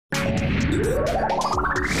So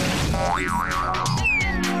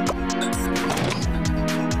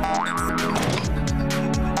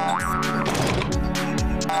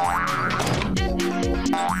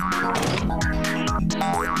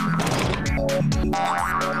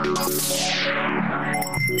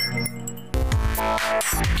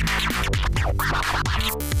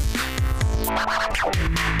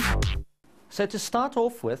to start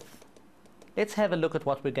off with, let's have a look at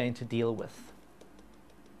what we're going to deal with.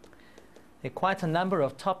 There are quite a number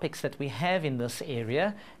of topics that we have in this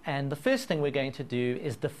area, and the first thing we're going to do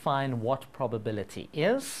is define what probability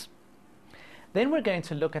is. Then we're going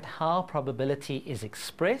to look at how probability is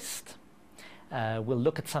expressed. We'll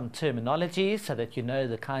look at some terminology so that you know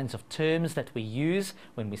the kinds of terms that we use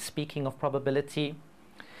when we're speaking of probability.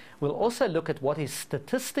 We'll also look at what is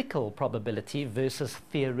statistical probability versus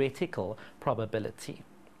theoretical probability.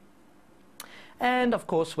 And of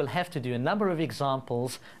course, we'll have to do a number of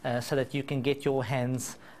examples so that you can get your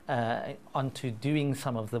hands onto doing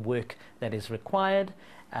some of the work that is required.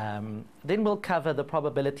 Then we'll cover the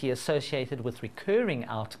probability associated with recurring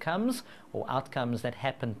outcomes, or outcomes that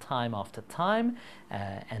happen time after time.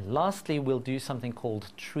 And lastly, we'll do something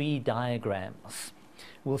called tree diagrams.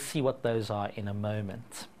 We'll see what those are in a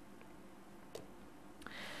moment.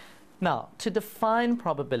 Now, to define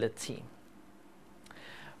probability.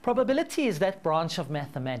 Probability is that branch of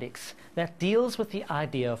mathematics that deals with the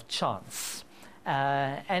idea of chance.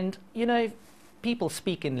 And, you know, people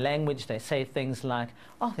speak in language, they say things like,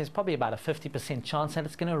 oh, there's probably about a 50% chance that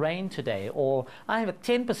it's going to rain today, or I have a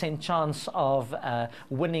 10% chance of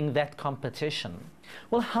winning that competition.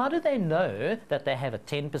 Well, how do they know that they have a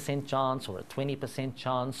 10% chance or a 20%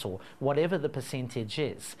 chance or whatever the percentage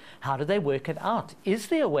is? How do they work it out? Is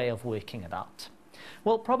there a way of working it out?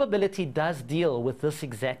 Well, probability does deal with this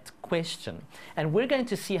exact question, and we're going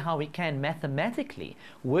to see how we can mathematically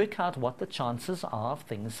work out what the chances are of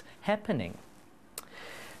things happening.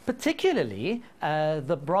 Particularly,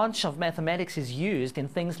 the branch of mathematics is used in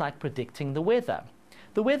things like predicting the weather.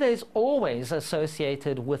 The weather is always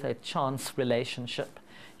associated with a chance relationship.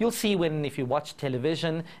 You'll see if you watch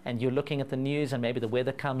television and you're looking at the news and maybe the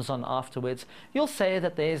weather comes on afterwards, you'll say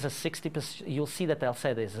that there's a 60%, you'll see that they'll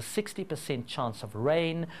say there's a 60% chance of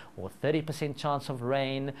rain or 30% chance of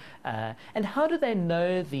rain. And how do they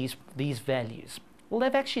know these values? Well,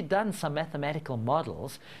 they've actually done some mathematical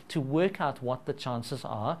models to work out what the chances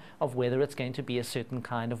are of whether it's going to be a certain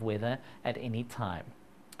kind of weather at any time.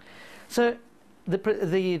 So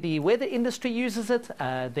the weather industry uses it,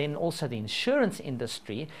 then also the insurance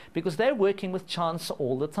industry, because they're working with chance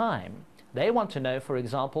all the time. They want to know, for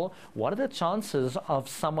example, what are the chances of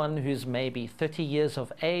someone who's maybe 30 years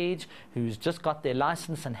of age, who's just got their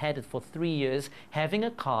license and had it for 3 years, having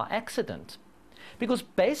a car accident? Because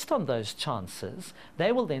based on those chances,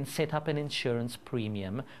 they will then set up an insurance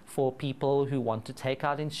premium for people who want to take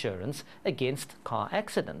out insurance against car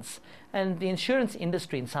accidents. And the insurance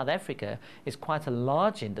industry in South Africa is quite a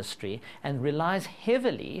large industry and relies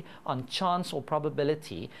heavily on chance or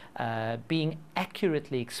probability being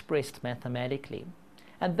accurately expressed mathematically.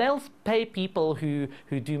 And they'll pay people who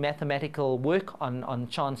do mathematical work on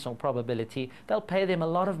chance or probability, they'll pay them a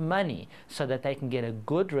lot of money so that they can get a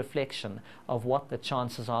good reflection of what the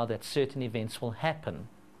chances are that certain events will happen.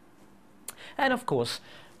 And of course,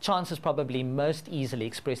 chance is probably most easily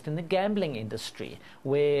expressed in the gambling industry,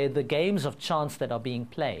 where the games of chance that are being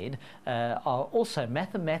played are also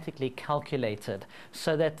mathematically calculated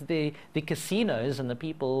so that the casinos and the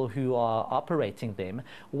people who are operating them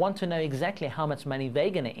want to know exactly how much money they're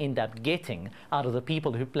going to end up getting out of the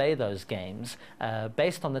people who play those games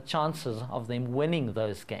based on the chances of them winning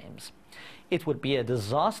those games. It would be a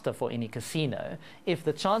disaster for any casino if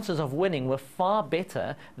the chances of winning were far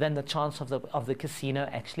better than the chance of the casino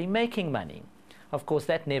actually making money. Of course,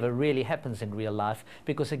 that never really happens in real life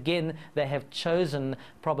because, again, they have chosen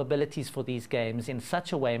probabilities for these games in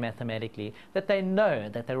such a way mathematically that they know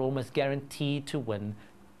that they're almost guaranteed to win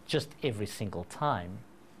just every single time.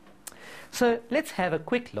 So let's have a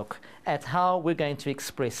quick look at how we're going to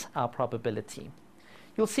express our probability.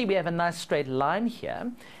 You'll see we have a nice straight line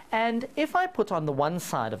here, and if I put on the one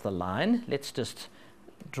side of the line, let's just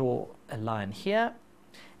draw a line here,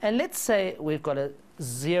 and let's say we've got a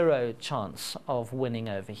 0 chance of winning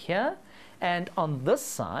over here, and on this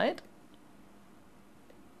side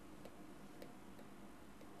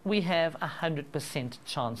we have a 100%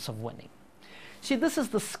 chance of winning. See, this is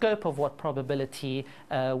the scope of what probability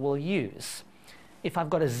will use. If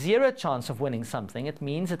I've got a 0 chance of winning something, it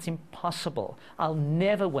means it's impossible. I'll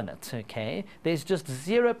never win it, okay? There's just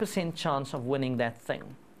 0% chance of winning that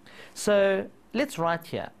thing. So let's write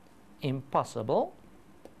here, impossible.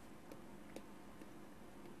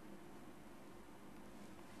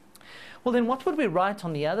 Well, then what would we write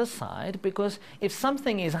on the other side? Because if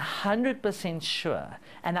something is 100% sure,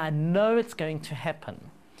 and I know it's going to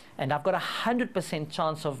happen, and I've got a 100%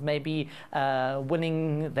 chance of maybe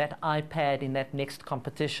winning that iPad in that next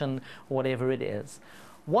competition, or whatever it is,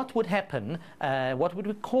 what would happen? What would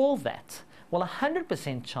we call that? Well, a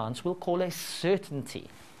 100% chance we'll call a certainty.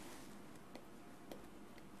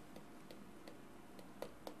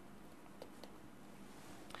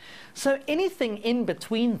 So anything in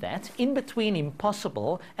between that, in between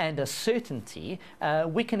impossible and a certainty,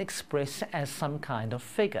 we can express as some kind of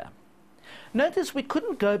figure. Notice we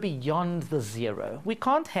couldn't go beyond the zero. We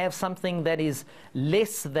can't have something that is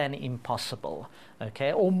less than impossible,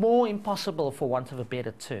 okay, or more impossible, for want of a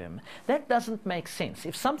better term. That doesn't make sense.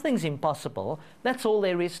 If something's impossible, that's all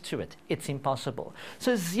there is to it. It's impossible.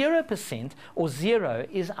 So 0% or zero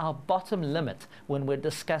is our bottom limit when we're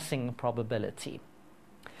discussing probability.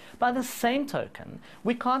 By the same token,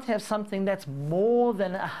 we can't have something that's more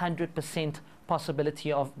than 100%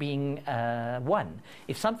 possibility of being 1.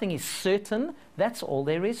 If something is certain, that's all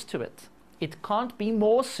there is to it. It can't be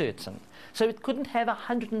more certain. So it couldn't have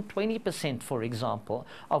 120%, for example,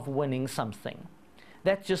 of winning something.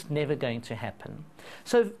 That's just never going to happen.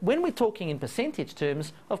 So when we're talking in percentage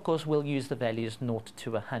terms, of course, we'll use the values 0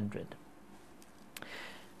 to 100.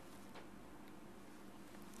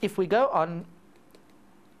 If we go on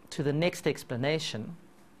to the next explanation,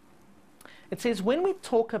 it says when we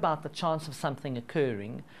talk about the chance of something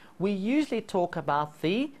occurring, we usually talk about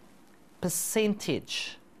the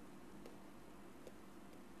percentage.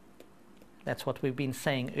 That's what we've been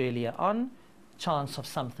saying earlier on, chance of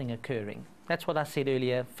something occurring. That's what I said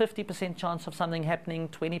earlier, 50% chance of something happening,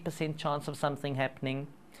 20% chance of something happening.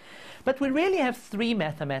 But we really have three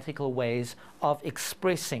mathematical ways of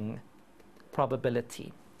expressing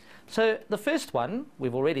probability. So the first one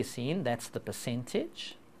we've already seen, that's the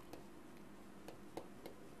percentage.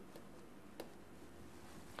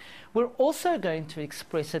 We're also going to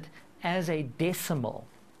express it as a decimal.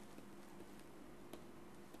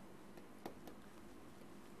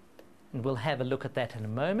 And we'll have a look at that in a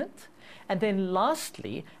moment. And then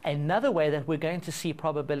lastly, another way that we're going to see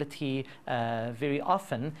probability very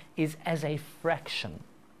often is as a fraction.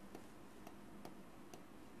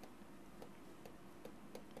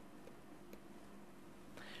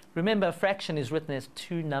 Remember, a fraction is written as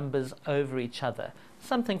two numbers over each other.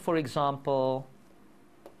 Something, for example,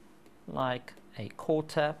 like a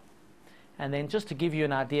quarter. And then just to give you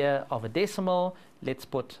an idea of a decimal, let's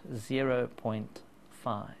put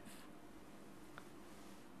 0.5.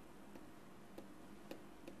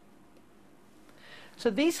 So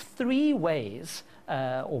these three ways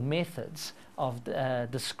or methods of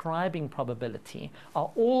describing probability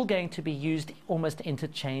are all going to be used almost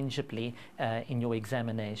interchangeably in your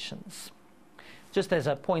examinations. Just as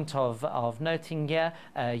a point of noting here,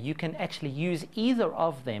 you can actually use either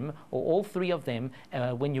of them or all three of them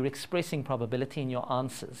when you're expressing probability in your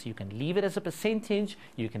answers. You can leave it as a percentage,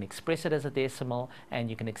 you can express it as a decimal, and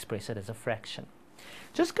you can express it as a fraction.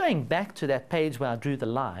 Just going back to that page where I drew the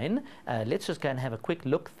line, let's just go and have a quick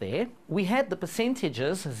look there. We had the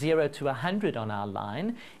percentages 0 to 100 on our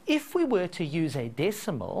line. If we were to use a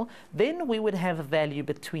decimal, then we would have a value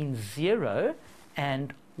between 0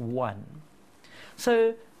 and 1.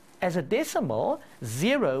 So as a decimal,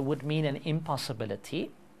 0 would mean an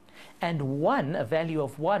impossibility, and 1, a value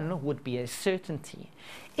of 1, would be a certainty.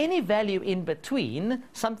 Any value in between,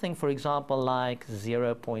 something for example like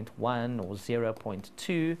 0.1 or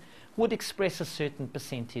 0.2, would express a certain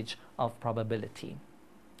percentage of probability.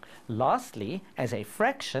 Lastly, as a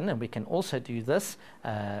fraction, and we can also do this,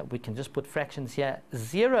 we can just put fractions here,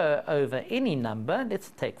 0 over any number, let's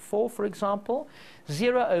take 4 for example,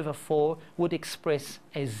 0 over 4 would express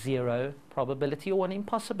a 0 probability or an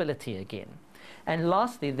impossibility again. And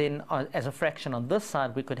lastly then, as a fraction on this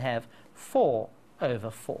side, we could have 4 over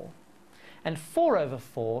 4. And 4 over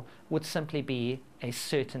 4 would simply be a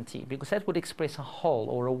certainty, because that would express a whole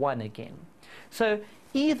or a 1 again. So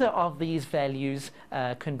either of these values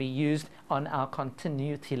can be used on our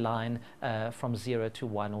continuity line from 0 to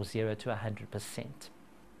 1 or 0 to 100%.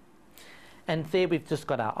 And there we've just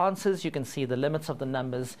got our answers. You can see the limits of the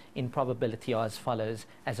numbers in probability are as follows.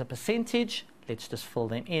 As a percentage, let's just fill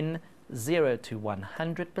them in, 0 to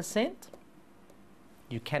 100%.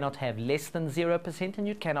 You cannot have less than 0% and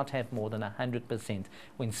you cannot have more than 100%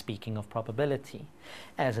 when speaking of probability.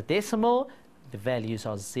 As a decimal, the values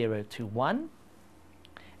are 0 to 1.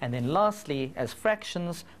 And then lastly, as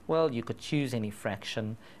fractions, well, you could choose any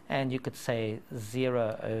fraction and you could say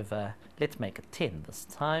 0 over, let's make it 10 this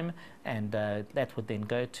time, and that would then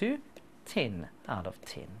go to 10 out of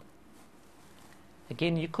 10.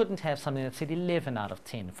 Again, you couldn't have something that said 11 out of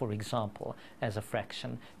 10, for example, as a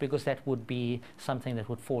fraction, because that would be something that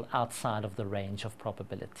would fall outside of the range of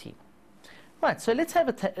probability. Right, so let's have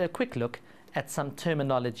a quick look at some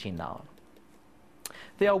terminology now.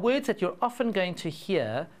 There are words that you're often going to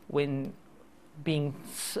hear when being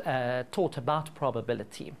taught about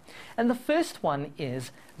probability. And the first one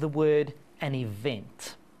is the word an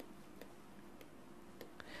event.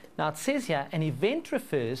 Now it says here, an event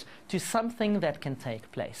refers to something that can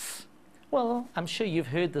take place. Well, I'm sure you've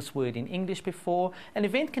heard this word in English before. An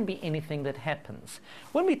event can be anything that happens.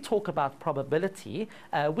 When we talk about probability,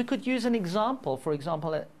 we could use an example, for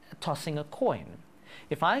example, tossing a coin.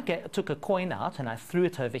 If I took a coin out and I threw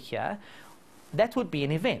it over here, that would be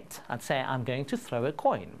an event. I'd say I'm going to throw a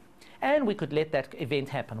coin. And we could let that event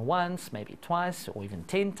happen once, maybe twice, or even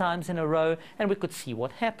 10 times in a row, and we could see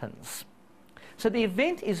what happens. So the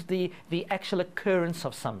event is the actual occurrence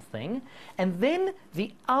of something, and then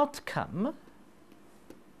the outcome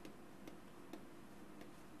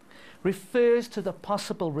refers to the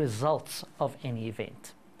possible results of any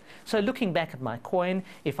event. So looking back at my coin,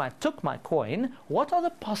 if I took my coin, what are the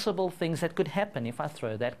possible things that could happen if I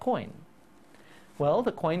throw that coin? Well,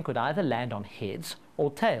 the coin could either land on heads or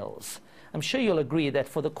tails. I'm sure you'll agree that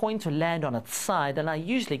for the coin to land on its side, and I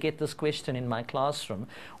usually get this question in my classroom,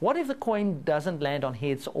 what if the coin doesn't land on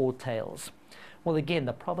heads or tails? Well, again,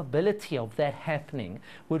 the probability of that happening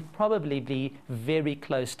would probably be very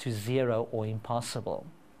close to zero or impossible.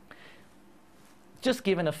 Just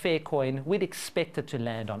given a fair coin, we'd expect it to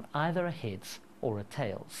land on either a heads or a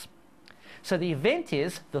tails. So the event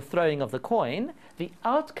is the throwing of the coin. The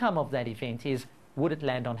outcome of that event is, would it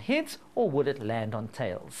land on heads or would it land on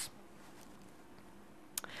tails?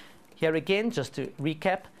 Here again, just to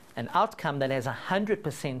recap, an outcome that has a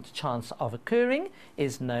 100% chance of occurring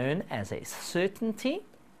is known as a certainty.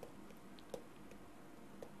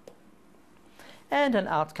 And an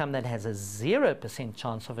outcome that has a 0%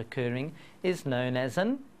 chance of occurring is known as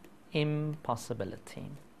an impossibility.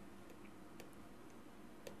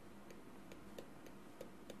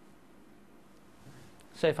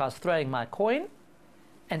 So if I was throwing my coin,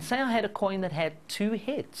 and say I had a coin that had 2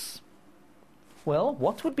 heads, well,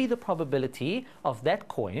 what would be the probability of that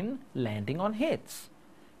coin landing on heads?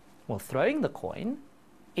 Well, throwing the coin,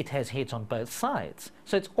 it has heads on both sides.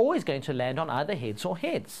 So it's always going to land on either heads or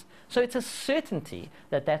heads. So it's a certainty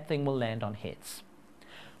that that thing will land on heads.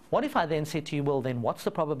 What if I then said to you, well, then what's the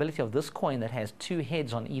probability of this coin that has 2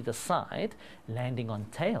 heads on either side landing on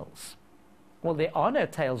tails? Well, there are no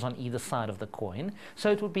tails on either side of the coin,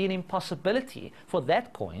 so it would be an impossibility for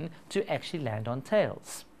that coin to actually land on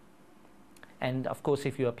tails. And of course,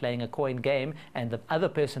 if you were playing a coin game and the other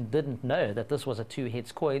person didn't know that this was a 2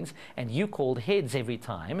 heads coins and you called heads every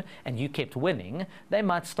time and you kept winning, they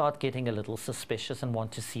might start getting a little suspicious and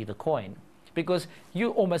want to see the coin. Because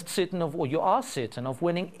you're almost certain of, or you are certain of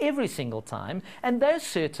winning every single time, and they're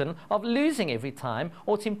certain of losing every time,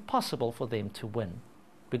 or it's impossible for them to win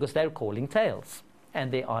because they're calling tails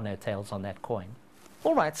and there are no tails on that coin.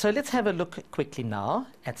 All right, so let's have a look quickly now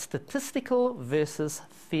at statistical versus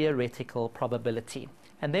theoretical probability.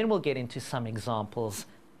 And then we'll get into some examples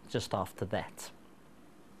just after that.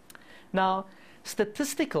 Now,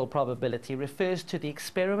 statistical probability refers to the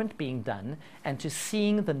experiment being done and to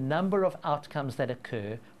seeing the number of outcomes that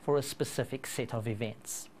occur for a specific set of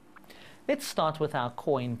events. Let's start with our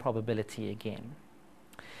coin probability again.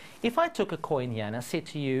 If I took a coin here and I said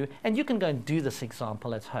to you, and you can go and do this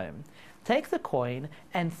example at home, take the coin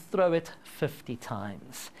and throw it 50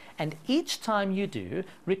 times. And each time you do,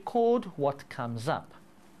 record what comes up.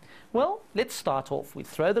 Well, let's start off. We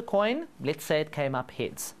throw the coin. Let's say it came up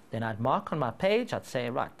heads. Then I'd mark on my page. I'd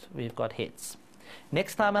say, right, we've got heads.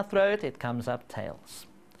 Next time I throw it, it comes up tails.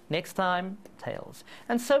 Next time, tails.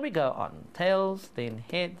 And so we go on. Tails, then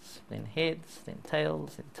heads, then heads, then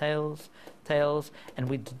tails, then tails, tails. And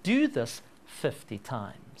we do this 50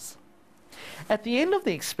 times. At the end of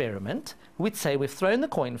the experiment, we'd say we've thrown the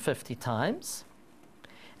coin 50 times,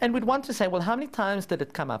 and we'd want to say, well, how many times did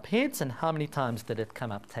it come up heads and how many times did it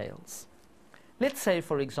come up tails? Let's say,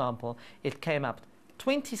 for example, it came up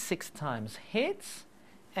 26 times heads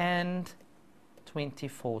and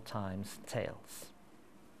 24 times tails.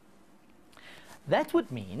 That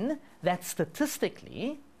would mean that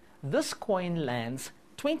statistically, this coin lands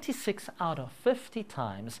 26 out of 50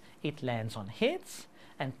 times it lands on heads,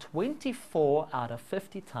 and 24 out of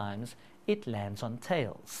 50 times it lands on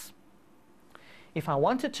tails. If I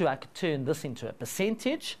wanted to, I could turn this into a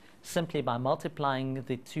percentage simply by multiplying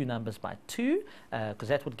the two numbers by 2, because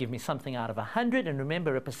that would give me something out of 100, and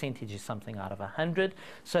remember, a percentage is something out of 100.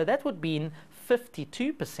 So that would be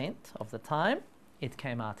 52% of the time it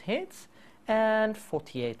came out heads, and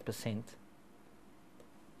 48%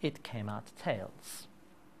 it came out tails.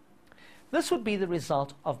 This would be the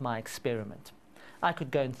result of my experiment. I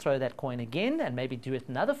could go and throw that coin again and maybe do it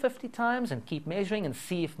another 50 times and keep measuring and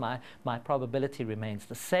see if my probability remains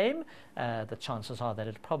the same. The chances are that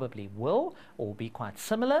it probably will, or be quite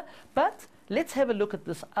similar. But let's have a look at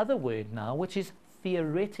this other word now, which is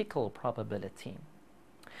theoretical probability.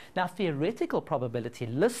 Now, theoretical probability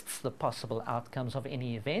lists the possible outcomes of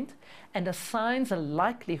any event and assigns a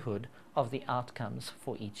likelihood of the outcomes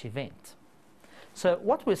for each event. So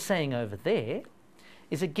what we're saying over there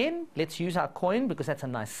is, again, let's use our coin because that's a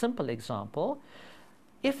nice simple example.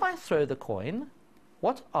 If I throw the coin,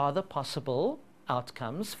 what are the possible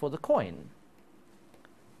outcomes for the coin?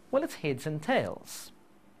 Well, it's heads and tails.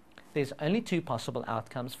 There's only two possible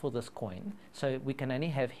outcomes for this coin, so we can only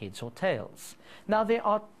have heads or tails. Now, there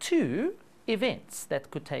are two events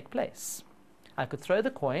that could take place. I could throw the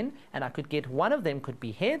coin and I could get one of them could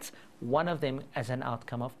be heads, one of them as an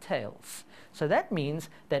outcome of tails. So that means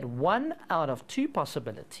that 1 out of 2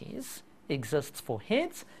 possibilities exists for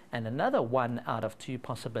heads and another 1 out of 2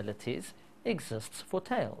 possibilities exists for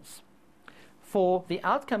tails. For the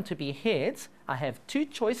outcome to be heads, I have 2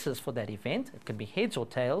 choices for that event. It can be heads or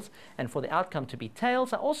tails. And for the outcome to be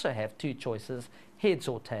tails, I also have 2 choices, heads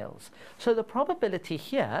or tails. So the probability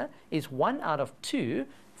here is 1 out of 2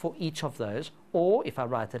 for each of those, or if I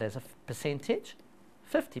write it as a percentage,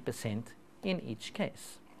 50% in each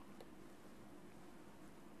case.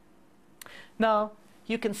 Now,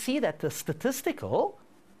 you can see that the statistical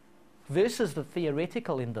versus the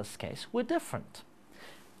theoretical in this case were different.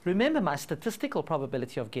 Remember, my statistical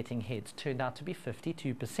probability of getting heads turned out to be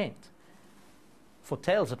 52%. For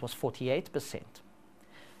tails, it was 48%.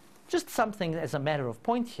 Just something as a matter of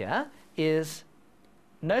point here is,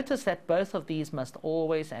 notice that both of these must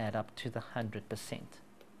always add up to the 100%.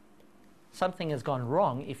 Something has gone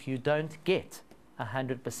wrong if you don't get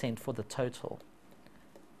 100% for the total.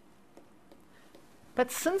 But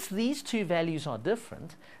since these two values are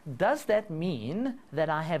different, does that mean that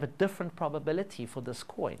I have a different probability for this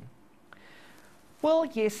coin? Well,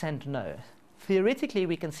 yes and no. Theoretically,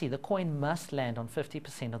 we can see the coin must land on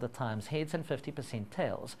 50% of the times heads and 50%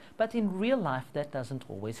 tails. But in real life, that doesn't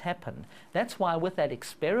always happen. That's why with that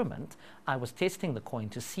experiment, I was testing the coin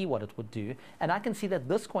to see what it would do. And I can see that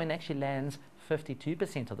this coin actually lands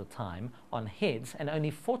 52% of the time on heads and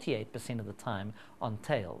only 48% of the time on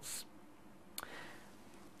tails.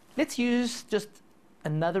 Let's use just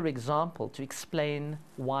another example to explain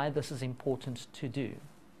why this is important to do.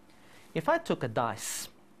 If I took a dice,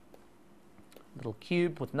 little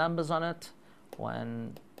cube with numbers on it,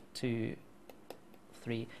 1, 2,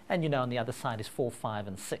 3, and you know on the other side is 4, 5,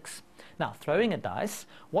 and 6. Now, throwing a dice,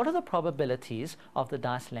 what are the probabilities of the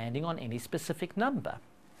dice landing on any specific number?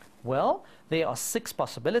 Well, there are 6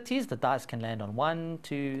 possibilities. The dice can land on 1,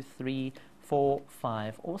 2, 3, 4,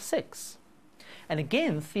 5, or 6. And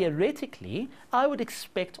again, theoretically, I would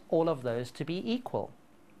expect all of those to be equal.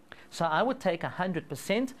 So I would take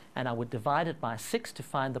 100% and I would divide it by 6 to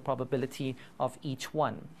find the probability of each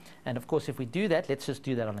one. And of course, if we do that, let's just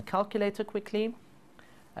do that on a calculator quickly.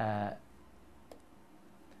 100%,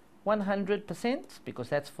 because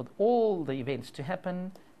that's for all the events to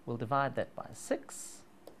happen, we'll divide that by 6.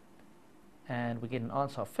 And we get an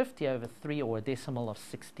answer of 50 over 3, or a decimal of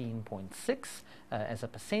 16.6 as a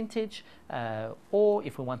percentage. Or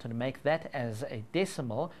if we wanted to make that as a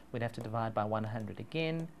decimal, we'd have to divide by 100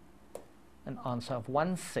 again. An answer of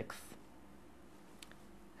 1/6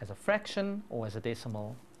 as a fraction, or as a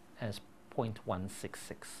decimal as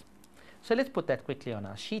 0.166. So let's put that quickly on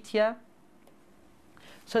our sheet here.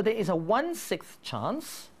 So there is a 1/6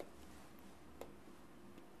 chance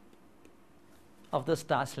of this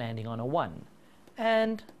dice landing on a 1.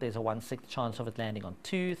 And there's a 1/6 chance of it landing on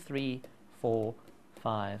 2, 3, 4,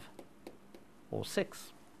 5, or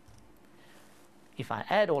 6. If I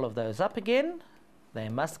add all of those up again, they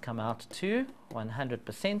must come out to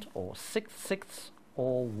 100% or 6/6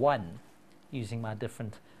 or 1, using my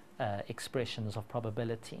different expressions of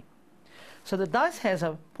probability. So the dice has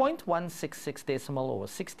a 0.166 decimal, or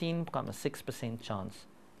 16.6% chance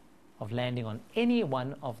of landing on any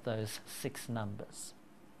one of those 6 numbers.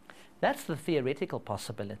 That's the theoretical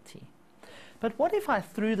possibility. But what if I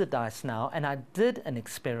threw the dice now and I did an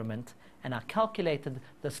experiment and I calculated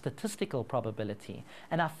the statistical probability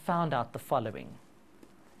and I found out the following?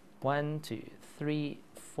 1, 2, 3,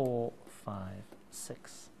 4, 5,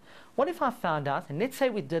 6. What if I found out, and let's say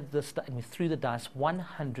we did this and we threw the dice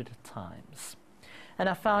 100 times. And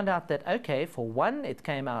I found out that, okay, for 1 it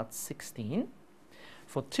came out 16.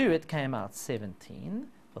 For 2 it came out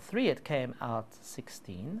 17. For 3 it came out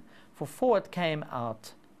 16. For 4 it came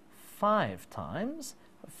out 5 times.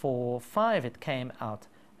 For 5 it came out,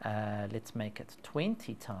 let's make it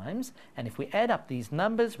 20 times. And if we add up these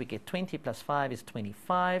numbers, we get 20 plus 5 is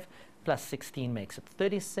 25, plus 16 makes it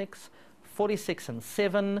 36. 46 and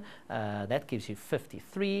 7, that gives you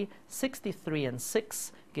 53. 63 and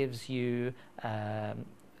 6 gives you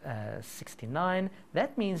 69.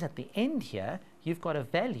 That means at the end here, you've got a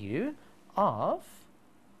value of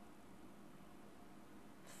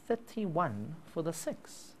 31 for the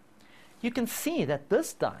 6. You can see that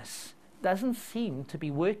this dice doesn't seem to be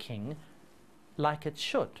working like it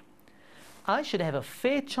should. I should have a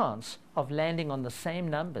fair chance of landing on the same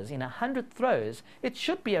numbers. In 100 throws, it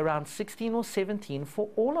should be around 16 or 17 for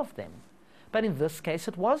all of them. But in this case,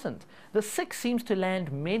 it wasn't. The 6 seems to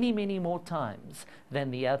land many, many more times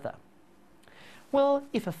than the other. Well,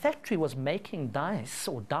 if a factory was making dice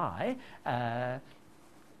or die,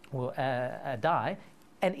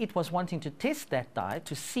 and it was wanting to test that die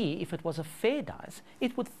to see if it was a fair dice,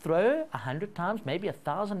 it would throw 100 times, maybe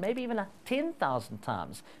 1,000, maybe even 10,000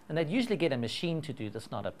 times. And they'd usually get a machine to do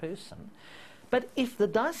this, not a person. But if the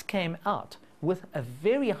dice came out with a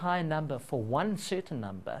very high number for one certain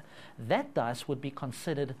number, that dice would be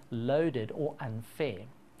considered loaded or unfair.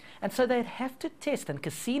 And so they'd have to test, and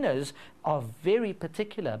casinos are very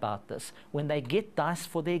particular about this when they get dice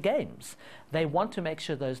for their games. They want to make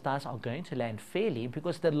sure those dice are going to land fairly,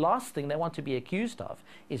 because the last thing they want to be accused of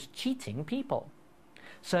is cheating people.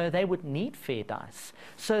 So they would need fair dice.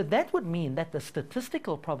 So that would mean that the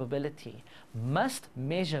statistical probability must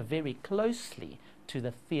measure very closely to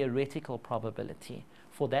the theoretical probability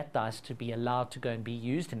for that dice to be allowed to go and be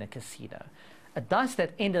used in a casino. A dice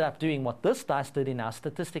that ended up doing what this dice did in our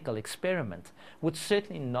statistical experiment would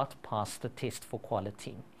certainly not pass the test for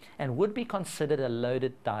quality and would be considered a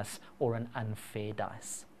loaded dice or an unfair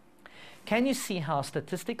dice. Can you see how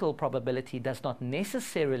statistical probability does not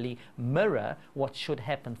necessarily mirror what should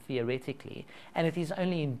happen theoretically? And it is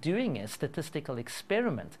only in doing a statistical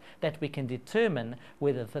experiment that we can determine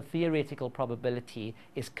whether the theoretical probability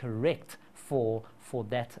is correct for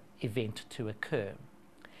that event to occur.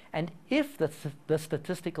 And if the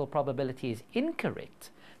statistical probability is incorrect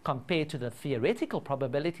compared to the theoretical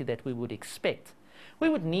probability that we would expect, we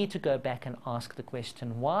would need to go back and ask the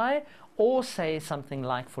question why, or say something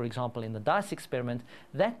like, for example, in the dice experiment,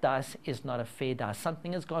 that dice is not a fair dice.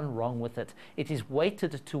 Something has gone wrong with it. It is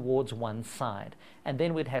weighted towards one side. And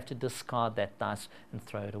then we'd have to discard that dice and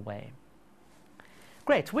throw it away.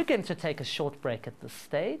 Great, we're going to take a short break at this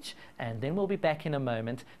stage, and then we'll be back in a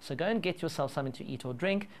moment. So go and get yourself something to eat or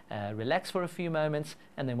drink, relax for a few moments,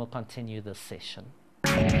 and then we'll continue this session.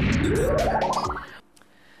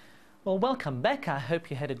 Well, welcome back. I hope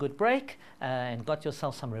you had a good break and got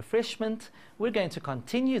yourself some refreshment. We're going to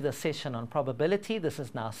continue the session on probability. This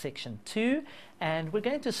is now section 2, and we're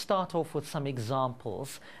going to start off with some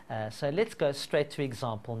examples. So let's go straight to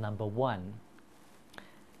example number 1.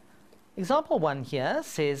 Example 1 here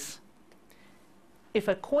says, if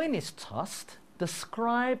a coin is tossed,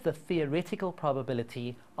 describe the theoretical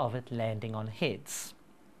probability of it landing on heads.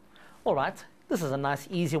 All right, this is a nice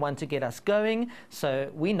easy one to get us going.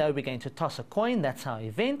 So we know we're going to toss a coin, that's our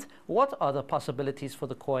event. What are the possibilities for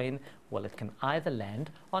the coin? Well, it can either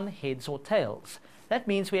land on heads or tails. That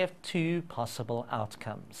means we have 2 possible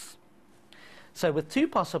outcomes. So with 2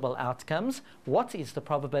 possible outcomes, what is the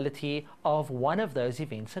probability of one of those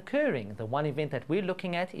events occurring? The one event that we're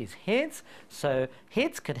looking at is heads. So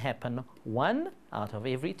heads could happen 1 out of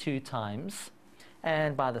every 2 times.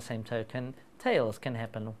 And by the same token, tails can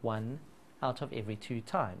happen 1 out of every 2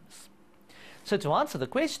 times. So to answer the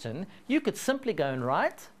question, you could simply go and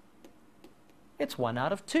write, it's 1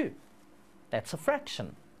 out of 2. That's a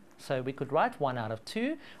fraction. So we could write 1 out of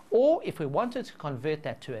 2, or if we wanted to convert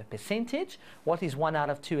that to a percentage, what is 1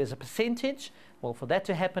 out of 2 as a percentage? Well, for that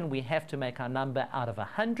to happen, we have to make our number out of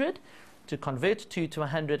 100. To convert 2 to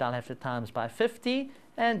 100, I'll have to times by 50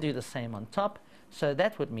 and do the same on top. So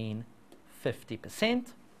that would mean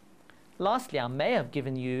 50%. Lastly, I may have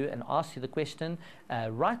given you and asked you the question,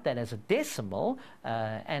 write that as a decimal,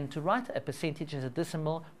 and to write a percentage as a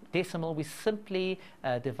decimal, we simply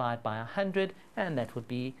divide by 100, and that would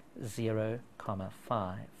be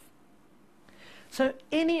 0.5. So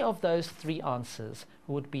any of those 3 answers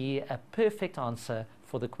would be a perfect answer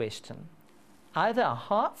for the question. Either a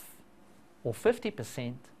half, or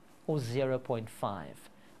 50%, or 0.5.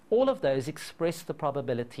 All of those express the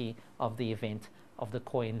probability of the event of the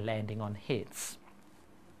coin landing on heads.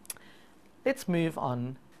 Let's move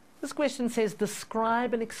on. This question says,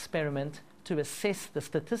 describe an experiment to assess the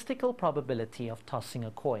statistical probability of tossing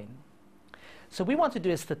a coin. So we want to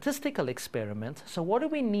do a statistical experiment. So what do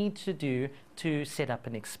we need to do to set up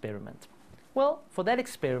an experiment? Well, for that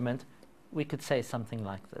experiment, we could say something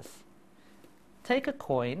like this. Take a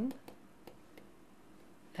coin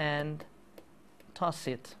and toss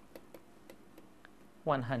it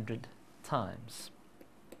 100 times.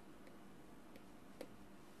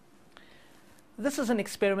 This is an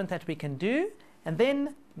experiment that we can do, and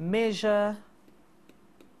then measure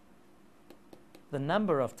the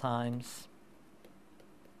number of times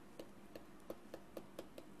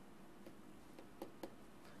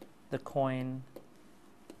the coin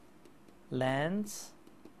lands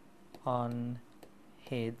on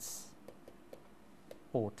heads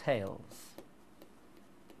or tails.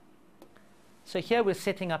 So here we're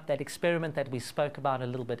setting up that experiment that we spoke about a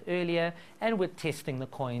little bit earlier, and we're testing the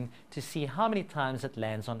coin to see how many times it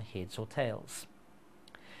lands on heads or tails.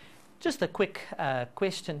 Just a quick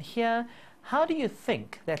question here. How do you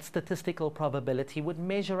think that statistical probability would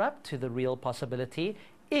measure up to the real possibility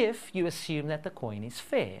if you assume that the coin is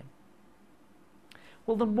fair?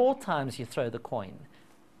 Well, the more times you throw the coin,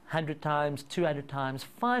 100 times, 200 times,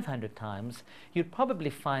 500 times, you'd probably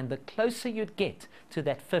find the closer you'd get to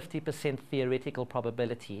that 50% theoretical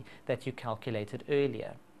probability that you calculated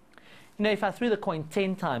earlier. You know, if I threw the coin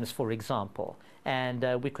 10 times, for example, and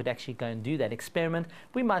we could actually go and do that experiment,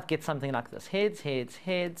 we might get something like this. Heads, heads,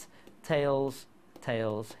 heads, tails,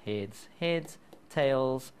 tails, heads, heads,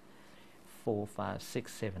 tails, 4, 5,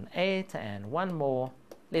 6, 7, 8, and one more.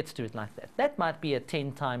 Let's do it like that. That might be a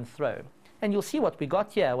 10-time throw. And you'll see what we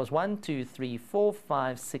got here was 1, 2, 3, 4,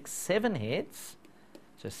 5, 6, 7 heads.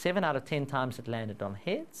 So 7 out of 10 times it landed on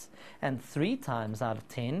heads, and 3 times out of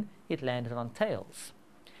 10 it landed on tails.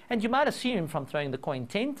 And you might assume from throwing the coin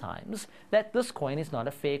 10 times that this coin is not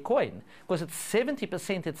a fair coin, because it's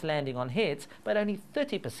 70% it's landing on heads, but only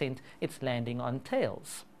 30% it's landing on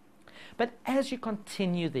tails. But as you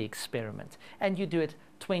continue the experiment, and you do it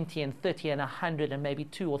 20 and 30 and 100 and maybe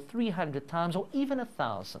 200 or 300 times, or even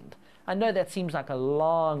 1,000, I know that seems like a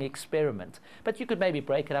long experiment, but you could maybe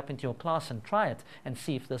break it up into your class and try it and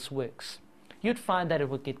see if this works. You'd find that it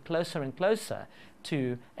would get closer and closer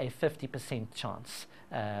to a 50% chance,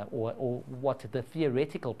 or what the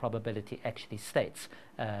theoretical probability actually states,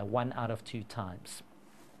 1 out of 2 times.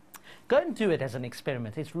 Go and do it as an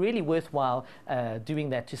experiment. It's really worthwhile doing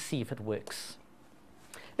that to see if it works.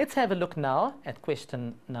 Let's have a look now at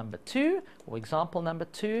question number 2, or example number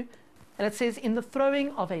 2. And it says, in the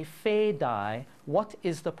throwing of a fair die, what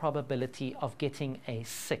is the probability of getting a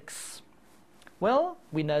 6? Well,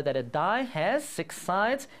 we know that a die has 6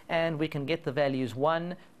 sides, and we can get the values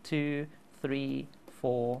 1, 2, 3,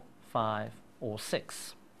 4, 5, or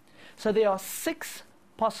 6. So there are 6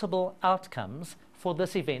 possible outcomes for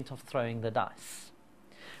this event of throwing the dice.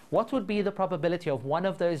 What would be the probability of one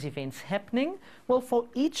of those events happening? Well, for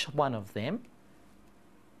each one of them,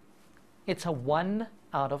 it's a 1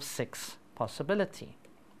 out of 6 possibility.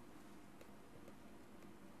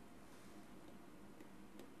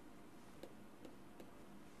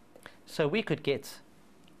 So we could get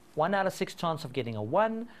 1 out of 6 chance of getting a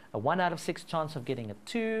 1, a 1 out of 6 chance of getting a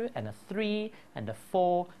 2, and a 3, and a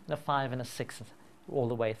 4, and a 5, and a 6, all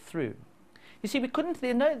the way through. You see, we couldn't,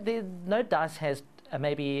 no dice has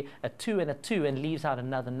maybe a 2 and a 2 and leaves out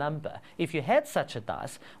another number. If you had such a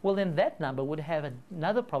dice, well, then that number would have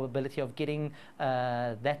another probability of getting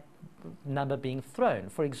that number being thrown.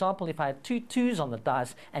 For example, if I had 2 2s on the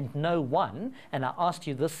dice and no 1, and I asked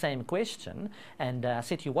you this same question, and I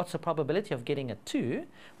said to you, what's the probability of getting a 2?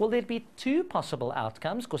 Well, there'd be 2 possible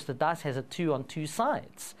outcomes, because the dice has a 2 on 2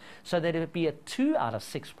 sides. So that it would be a 2 out of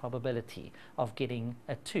 6 probability of getting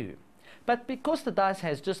a 2. But because the dice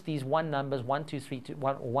has just these 1 numbers, 1, 2, 3, 2,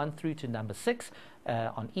 1 through to number 6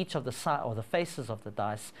 on each of the side or the faces of the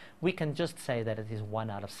dice, we can just say that it is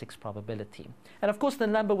 1 out of 6 probability. And of course, the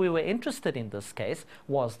number we were interested in this case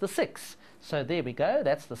was the 6. So there we go,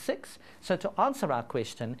 that's the 6. So to answer our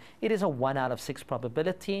question, it is a 1 out of 6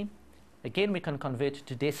 probability. Again, we can convert it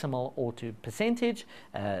to decimal or to percentage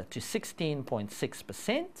to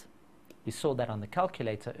 16.6%. We saw that on the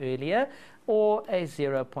calculator earlier, or a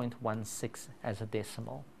 0.16 as a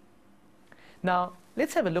decimal. Now,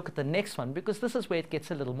 let's have a look at the next one, because this is where it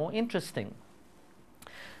gets a little more interesting.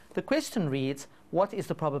 The question reads, what is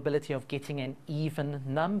the probability of getting an even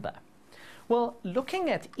number? Well, looking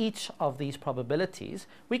at each of these probabilities,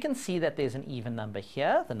 we can see that there's an even number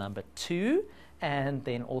here, the number 2, and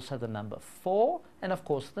then also the number 4, and of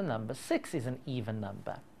course the number 6 is an even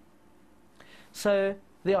number. So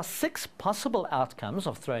there are 6 possible outcomes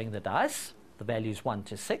of throwing the dice, the values 1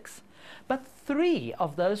 to 6, but 3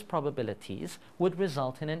 of those probabilities would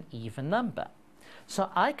result in an even number. So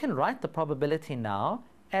I can write the probability now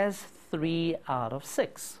as 3 out of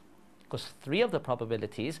 6, because 3 of the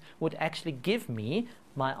probabilities would actually give me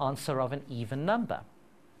my answer of an even number.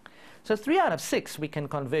 So 3 out of 6 we can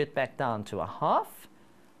convert back down to a half,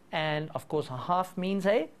 and of course a half means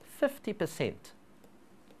a 50%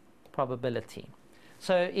 probability.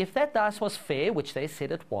 So if that dice was fair, which they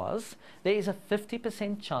said it was, there is a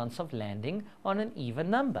 50% chance of landing on an even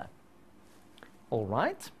number. All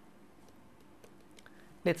right.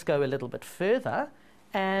 Let's go a little bit further.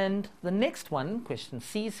 And the next one, question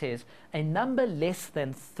C, says a number less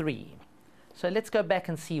than 3. So let's go back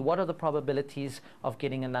and see what are the probabilities of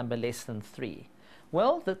getting a number less than 3.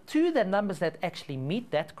 Well, the numbers that actually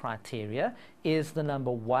meet that criteria is the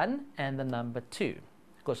number 1 and the number 2.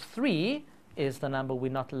 Because 3 is the number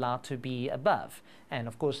we're not allowed to be above. And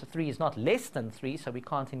of course, 3 is not less than 3, so we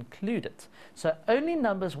can't include it. So only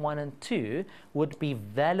numbers 1 and 2 would be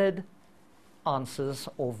valid answers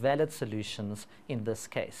or valid solutions in this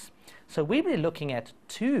case. So we'll be looking at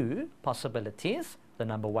 2 possibilities, the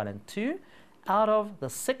number 1 and 2, out of the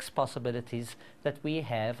 6 possibilities that we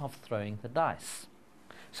have of throwing the dice.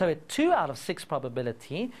 So a 2 out of 6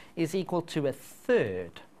 probability is equal to a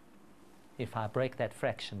third. If I break that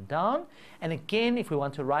fraction down, and again, if we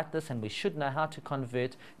want to write this, and we should know how to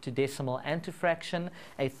convert to decimal and to fraction,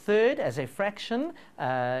 a third as a fraction,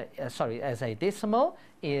 as a decimal,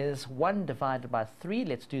 is 1 divided by 3.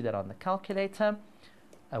 Let's do that on the calculator.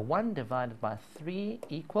 1 divided by 3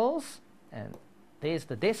 equals, and there's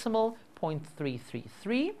the decimal,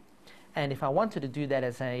 0.333. And if I wanted to do that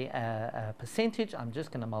as a percentage, I'm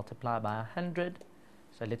just going to multiply by 100.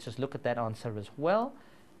 So let's just look at that answer as well.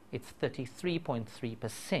 It's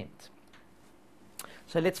 33.3%.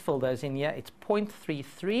 So let's fill those in here. It's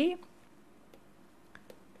 0.33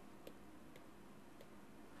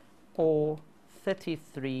 or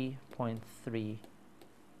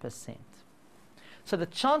 33.3%. So the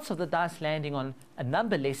chance of the dice landing on a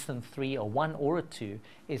number less than 3, or 1 or a 2,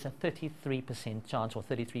 is a 33% chance, or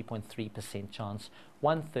 33.3% chance,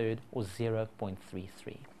 1/3 or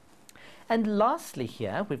 0.33. And lastly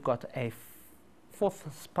here, we've got a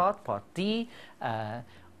fourth part, part D. The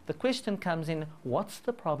question comes in, what's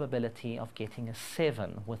the probability of getting a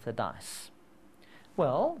 7 with the dice?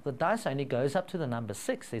 Well, the dice only goes up to the number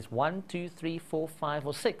 6. There's 1, 2, 3, 4, 5,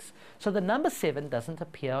 or 6. So the number 7 doesn't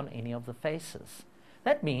appear on any of the faces.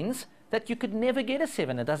 That means that you could never get a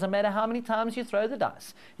 7. It doesn't matter how many times you throw the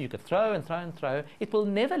dice. You could throw and throw and throw. It will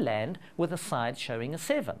never land with a side showing a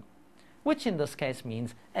 7, which in this case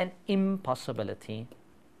means an impossibility,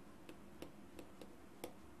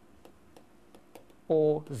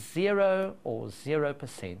 or 0 or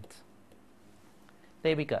 0%.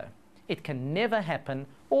 There we go. It can never happen,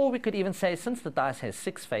 or we could even say, since the dice has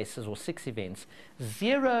 6 faces or 6 events,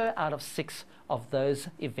 0 out of 6 of those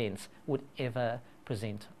events would ever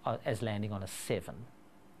present as landing on a 7.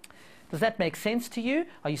 Does that make sense to you?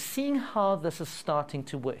 Are you seeing how this is starting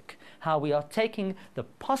to work? How we are taking the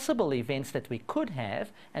possible events that we could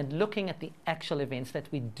have and looking at the actual events that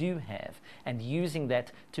we do have and using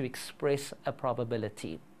that to express a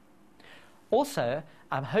probability. Also,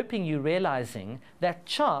 I'm hoping you're realizing that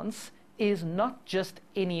chance is not just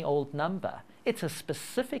any old number. It's a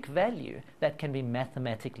specific value that can be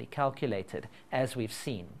mathematically calculated, as we've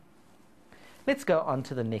seen. Let's go on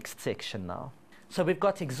to the next section now. So we've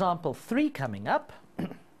got example 3 coming up.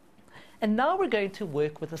 And now we're going to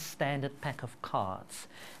work with a standard pack of cards.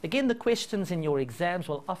 Again, the questions in your exams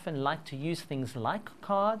will often like to use things like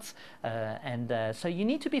cards, so you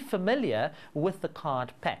need to be familiar with the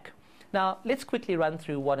card pack. Now, let's quickly run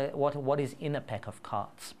through what is in a pack of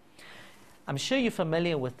cards. I'm sure you're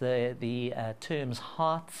familiar with the terms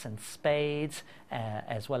hearts and spades,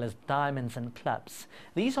 as well as diamonds and clubs.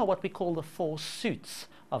 These are what we call the 4 suits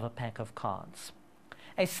of a pack of cards.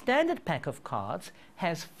 A standard pack of cards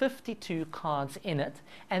has 52 cards in it,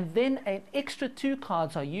 and then an extra 2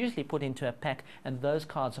 cards are usually put into a pack, and those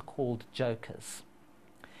cards are called jokers.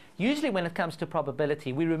 Usually when it comes to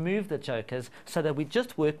probability, we remove the jokers so that we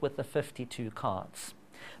just work with the 52 cards.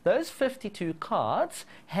 Those 52 cards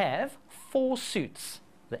have 4 suits: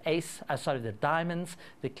 the diamonds,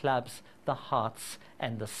 the clubs, the hearts,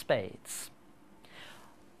 and the spades.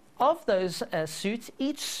 Of those suits,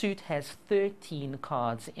 each suit has 13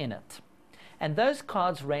 cards in it. And those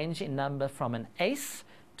cards range in number from an ace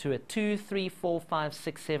to a 2, 3, 4, 5,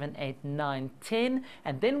 6, 7, 8, 9, 10.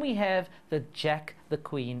 And then we have the jack, the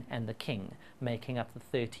queen, and the king, making up the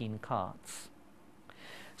 13 cards.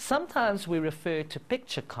 Sometimes we refer to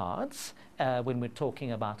picture cards when we're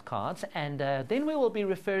talking about cards, and then we will be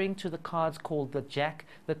referring to the cards called the jack,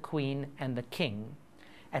 the queen, and the king.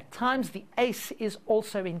 At times the ace is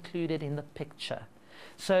also included in the picture.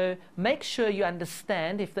 So make sure you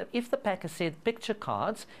understand if the pack has said picture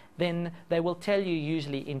cards, then they will tell you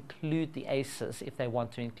usually include the aces if they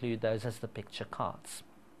want to include those as the picture cards.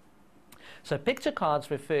 So picture cards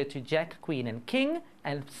refer to Jack, Queen and King,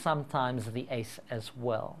 and sometimes the ace as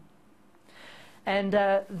well. And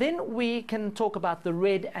then we can talk about the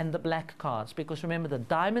red and the black cards, because remember the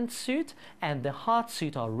diamond suit and the heart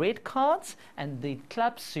suit are red cards, and the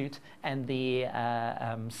club suit and the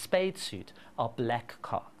spade suit are black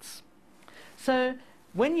cards. So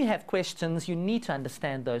when you have questions, you need to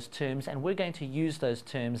understand those terms, and we're going to use those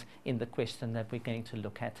terms in the question that we're going to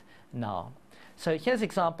look at now. So here's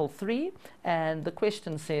example 3, and the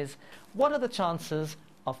question says, what are the chances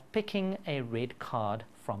of picking a red card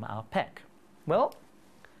from our pack? Well,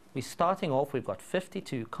 we're starting off, we've got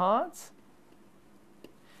 52 cards.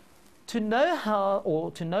 To know how,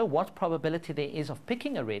 or to know what probability there is of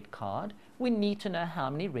picking a red card, we need to know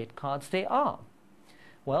how many red cards there are.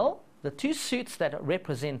 Well, the two suits that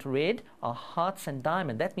represent red are hearts and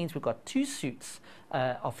diamond. That means we've got two suits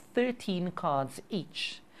of 13 cards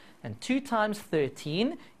each. And 2 times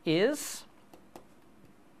 13 is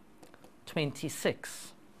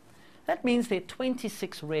 26. That means there are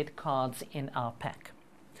 26 red cards in our pack.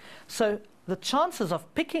 So the chances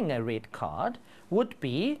of picking a red card would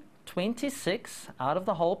be 26 out of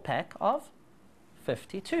the whole pack of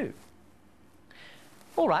 52.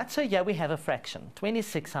 All right, so here we have a fraction,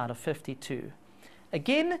 26 out of 52.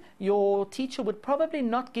 Again, your teacher would probably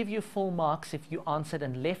not give you full marks if you answered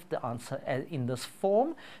and left the answer in this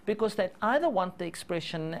form, because they'd either want the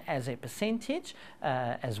expression as a percentage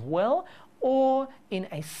as well, or in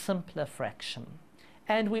a simpler fraction.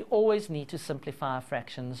 And we always need to simplify our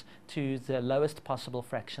fractions to the lowest possible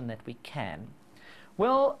fraction that we can.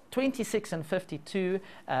 Well, 26 and 52,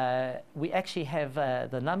 we actually have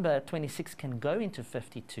the number 26 can go into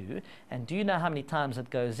 52. And do you know how many times it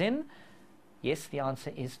goes in? Yes, the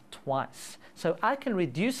answer is twice. So I can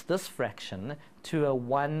reduce this fraction to a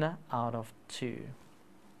 1 out of 2,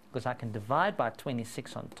 because I can divide by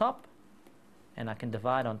 26 on top, and I can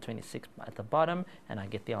divide on 26 at the bottom, and I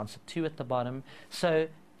get the answer 2 at the bottom. So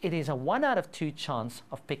it is a 1 out of 2 chance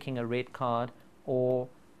of picking a red card, or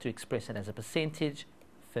to express it as a percentage,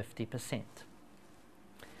 50%.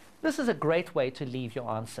 This is a great way to leave your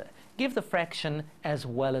answer. Give the fraction as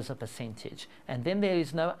well as a percentage, and then there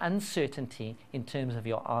is no uncertainty in terms of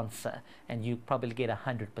your answer, and you probably get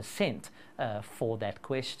 100% for that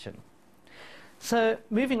question. So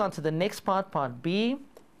moving on to the next part, part B,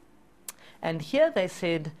 and here they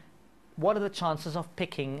said, what are the chances of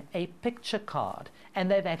picking a picture card? And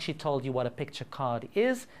they've actually told you what a picture card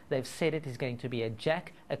is. They've said it is going to be a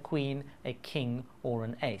jack, a queen, a king, or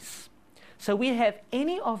an ace. So we have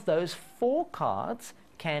any of those 4 cards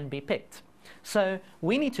can be picked. So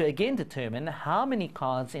we need to again determine how many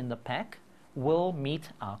cards in the pack will meet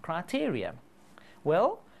our criteria.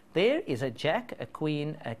 Well, there is a jack, a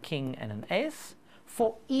queen, a king, and an ace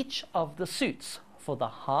for each of the suits, for the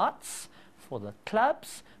hearts, for the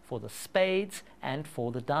clubs, for the spades, and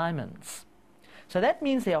for the diamonds. So that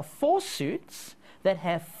means there are 4 suits that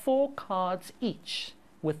have 4 cards each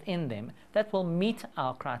within them that will meet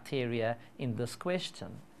our criteria in this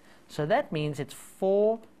question. So that means it's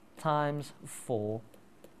 4 times 4,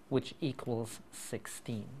 which equals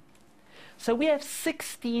 16. So we have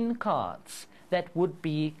 16 cards that would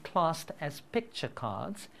be classed as picture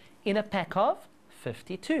cards in a pack of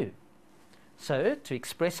 52. So to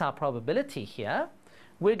express our probability here,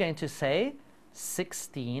 we're going to say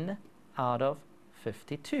 16 out of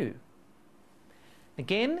 52.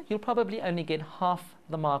 Again, you'll probably only get half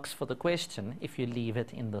the marks for the question if you leave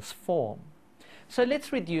it in this form. So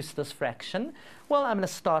let's reduce this fraction. Well, I'm going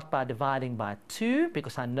to start by dividing by 2,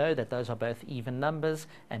 because I know that those are both even numbers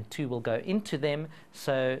and 2 will go into them.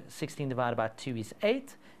 So 16 divided by 2 is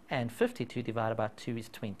 8, and 52 divided by 2 is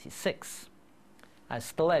 26. I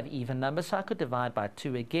still have even numbers, so I could divide by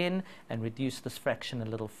 2 again and reduce this fraction a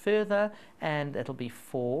little further, and it'll be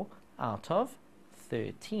 4 out of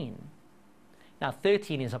 13. Now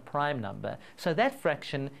 13 is a prime number, so that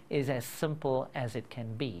fraction is as simple as it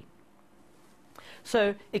can be.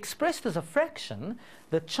 So expressed as a fraction,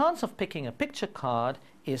 the chance of picking a picture card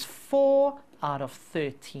is 4 out of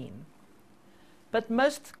 13. But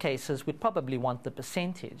most cases we'd probably want the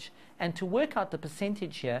percentage, and to work out the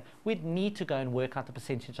percentage here, we'd need to go and work out the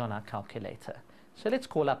percentage on our calculator. So let's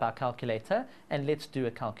call up our calculator and let's do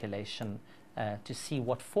a calculation to see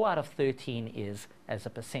what 4 out of 13 is as a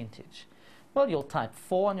percentage. Well, you'll type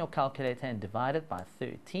 4 on your calculator and divide it by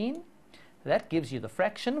 13. That gives you the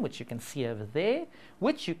fraction, which you can see over there,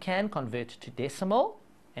 which you can convert to decimal.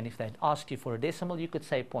 And if they'd asked you for a decimal, you could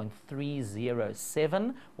say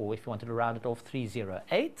 0.307, or if you wanted to round it off,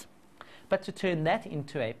 308. But to turn that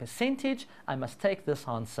into a percentage, I must take this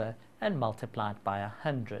answer and multiply it by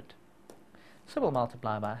 100. So we'll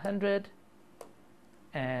multiply by 100,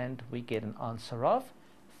 and we get an answer of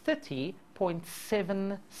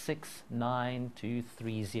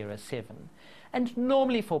 30.769237. And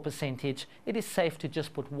normally for percentage, it is safe to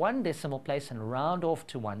just put one decimal place and round off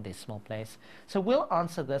to one decimal place. So we'll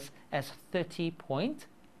answer this as 30.8%.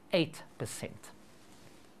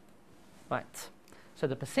 Right. So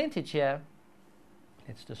the percentage here,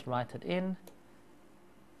 let's just write it in,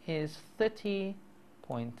 is 30.8%.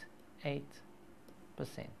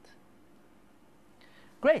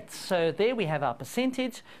 Great, so there we have our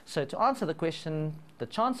percentage. So to answer the question, the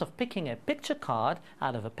chance of picking a picture card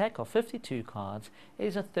out of a pack of 52 cards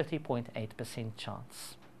is a 30.8%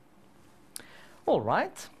 chance. All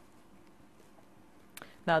right.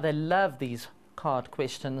 Now they love these card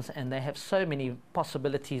questions and they have so many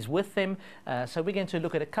possibilities with them. So we're going to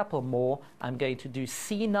look at a couple more. I'm going to do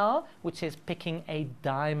C now, which is picking a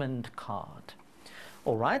diamond card.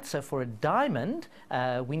 All right, so for a diamond,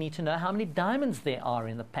 we need to know how many diamonds there are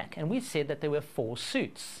in the pack. And we said that there were 4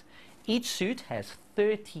 suits. Each suit has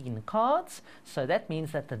 13 cards, so that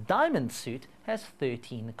means that the diamond suit has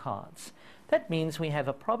 13 cards. That means we have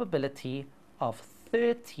a probability of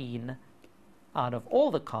 13 out of all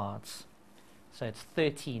the cards. So it's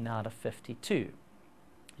 13 out of 52.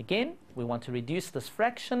 Again, we want to reduce this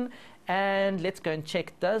fraction, and let's go and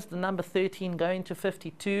check, does the number 13 go into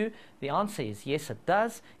 52? The answer is yes, it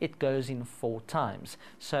does. It goes in 4 times.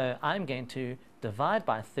 So I'm going to divide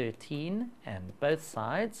by 13 and both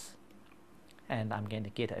sides, and I'm going to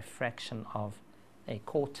get a fraction of a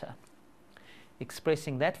quarter.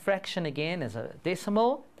 Expressing that fraction again as a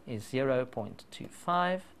decimal is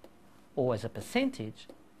 0.25, or as a percentage,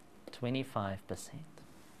 25%.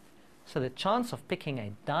 So the chance of picking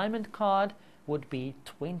a diamond card would be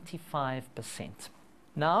 25%.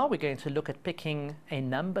 Now we're going to look at picking a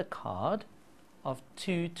number card of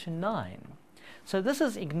 2 to 9. So this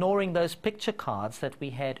is ignoring those picture cards that we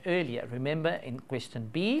had earlier. Remember in question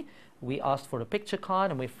B, we asked for a picture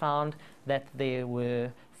card and we found that there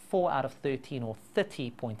were 4 out of 13, or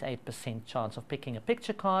 30.8% chance of picking a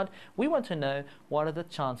picture card. We want to know what are the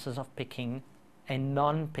chances of picking a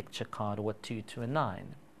non-picture card, or a 2 to a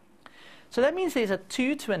 9. So that means there's a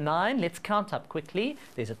 2 to a 9. Let's count up quickly.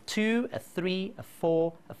 There's a 2, a 3, a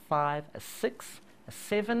 4, a 5, a 6, a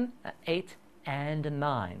 7, a 8, and a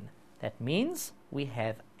 9. That means we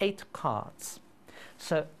have 8 cards.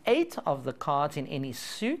 So 8 of the cards in any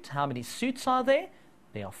suit. How many suits are there?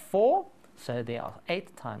 There are 4. So there are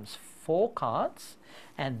 8 times 4 cards.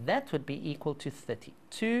 And that would be equal to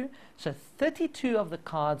 32. So 32 of the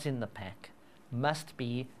cards in the pack must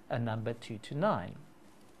be a number 2 to 9.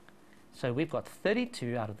 So we've got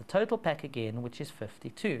 32 out of the total pack again, which is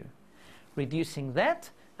 52. Reducing that,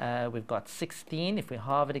 we've got 16, if we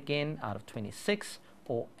halve it again, out of 26,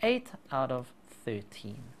 or 8 out of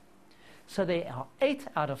 13. So there are 8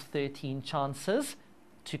 out of 13 chances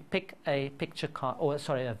to pick a picture card, or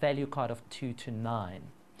sorry, a value card of 2 to 9.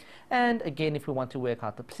 And again, if we want to work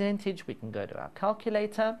out the percentage, we can go to our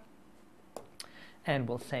calculator, and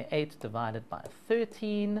we'll say 8 divided by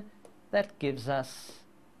 13. That gives us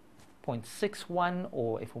 0.61,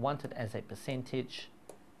 or if we want it as a percentage,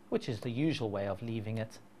 which is the usual way of leaving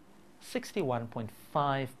it,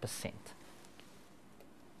 61.5%.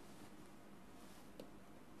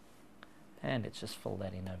 And let's just fill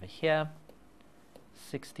that in over here,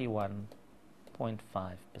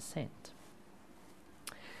 61.5%.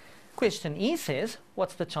 Question E says,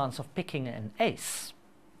 what's the chance of picking an ace?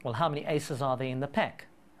 Well, how many aces are there in the pack?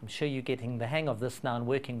 I'm sure you're getting the hang of this now and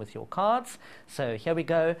working with your cards. So here we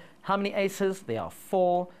go. How many aces? There are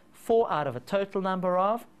 4. 4 out of a total number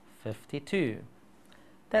of 52.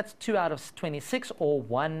 That's 2 out of 26, or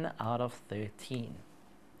 1 out of 13.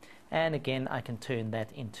 And again, I can turn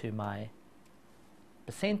that into my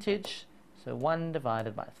percentage. So 1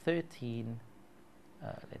 divided by 13.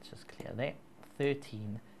 Let's just clear that.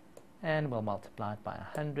 13. And we'll multiply it by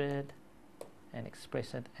 100 and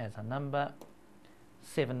express it as a number.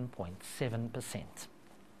 7.7%.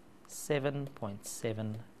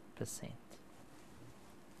 7.7%.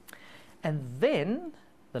 And then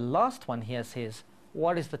the last one here says,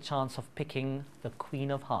 what is the chance of picking the Queen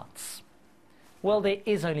of Hearts? Well, there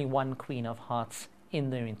is only one Queen of Hearts in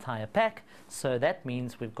the entire pack, so that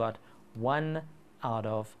means we've got 1 out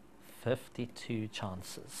of 52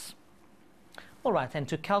 chances. All right, and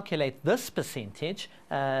to calculate this percentage,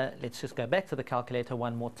 let's just go back to the calculator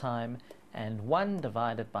one more time. And 1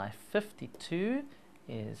 divided by 52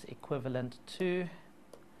 is equivalent to,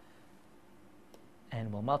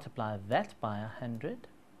 and we'll multiply that by 100,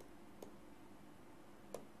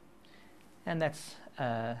 and that's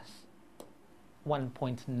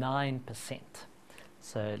 1.9%.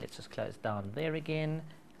 So let's just close down there again.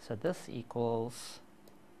 So this equals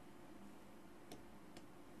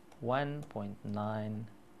 1.9%.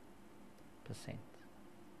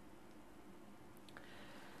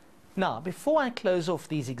 Now, before I close off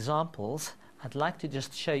these examples, I'd like to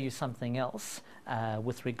just show you something else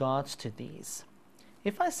with regards to these.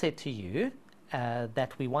 If I said to you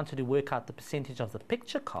that we wanted to work out the percentage of the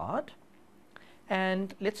picture card,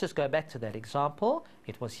 and let's just go back to that example.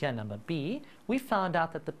 It was here, number B. We found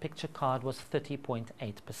out that the picture card was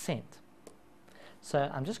 30.8%.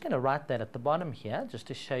 So I'm just going to write that at the bottom here, just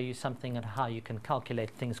to show you something on how you can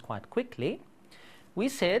calculate things quite quickly. We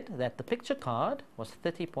said that the picture card was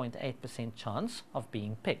 30.8% chance of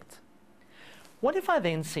being picked. What if I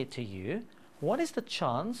then said to you, what is the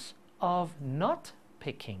chance of not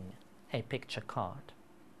picking a picture card?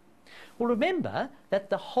 Well, remember that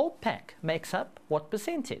the whole pack makes up what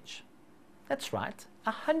percentage? That's right,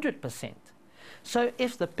 100%. So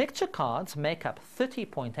if the picture cards make up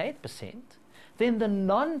 30.8%, then the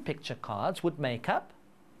non-picture cards would make up,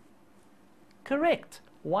 correct,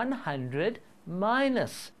 100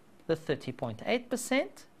 minus the 30.8%.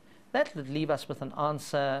 That would leave us with an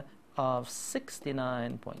answer of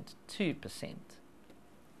 69.2%.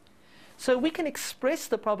 So we can express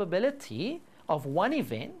the probability of one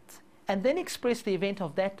event and then express the event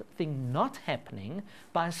of that thing not happening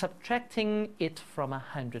by subtracting it from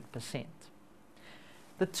 100%.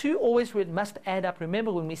 The two always must add up.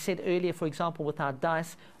 Remember when we said earlier, for example, with our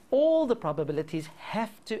dice, all the probabilities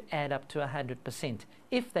have to add up to 100%.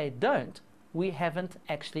 If they don't, we haven't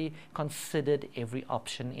actually considered every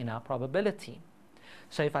option in our probability.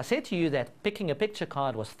 So if I said to you that picking a picture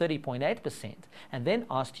card was 30.8% and then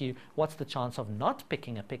asked you what's the chance of not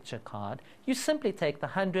picking a picture card, you simply take the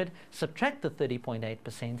 100, subtract the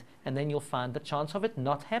 30.8%, and then you'll find the chance of it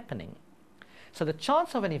not happening. So the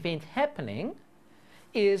chance of an event happening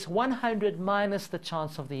is 100 minus the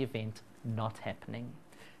chance of the event not happening.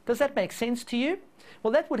 Does that make sense to you?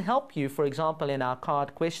 Well, that would help you, for example, in our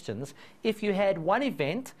card questions. If you had one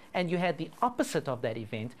event and you had the opposite of that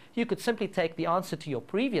event, you could simply take the answer to your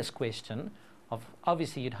previous question.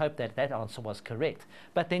 Obviously, you'd hope that that answer was correct.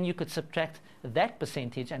 But then you could subtract that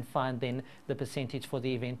percentage and find then the percentage for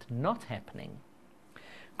the event not happening.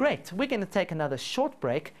 Great. We're going to take another short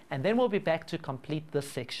break, and then we'll be back to complete this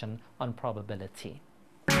section on probability.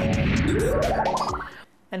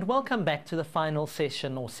 And welcome back to the final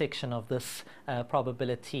session or section of this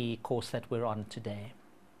probability course that we're on today.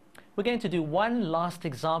 We're going to do one last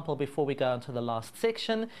example before we go on to the last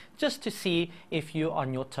section, just to see if you're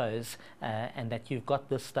on your toes and that you've got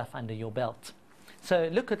this stuff under your belt. So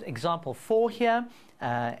look at example 4 here,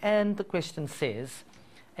 and the question says,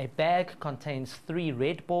 a bag contains 3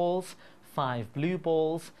 red balls, 5 blue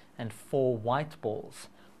balls, and 4 white balls.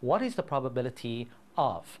 What is the probability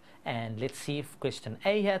of? And let's see if question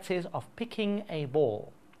A here, it says, of picking a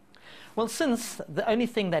ball. Well, since the only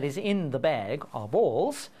thing that is in the bag are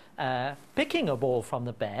balls, picking a ball from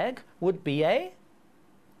the bag would be a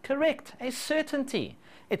certainty.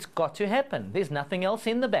 It's got to happen. There's nothing else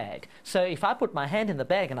in the bag. So if I put my hand in the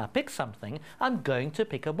bag and I pick something, I'm going to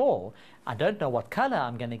pick a ball. I don't know what color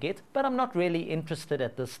I'm going to get, but I'm not really interested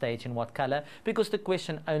at this stage in what color, because the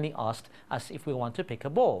question only asked us if we want to pick a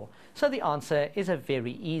ball. So the answer is a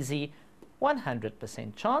very easy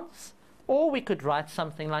 100% chance. Or we could write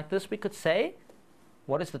something like this. We could say,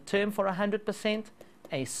 what is the term for 100%?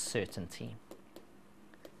 A certainty.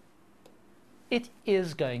 It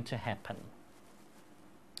is going to happen.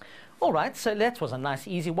 All right, so that was a nice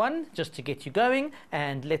easy one just to get you going,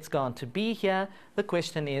 and let's go on to B here. The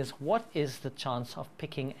question is, what is the chance of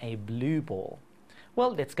picking a blue ball?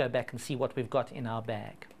 Well, let's go back and see what we've got in our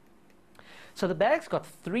bag. So the bag's got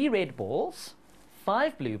 3 red balls,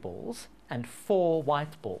 5 blue balls, and 4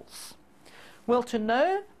 white balls. Well, to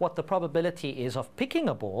know what the probability is of picking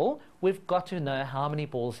a ball, we've got to know how many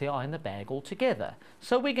balls there are in the bag altogether.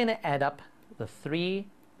 So we're going to add up the 3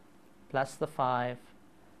 plus the 5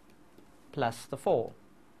 plus the 4.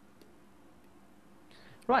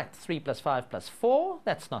 Right, 3 plus 5 plus 4,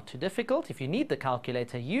 that's not too difficult. If you need the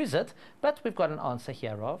calculator, use it, but we've got an answer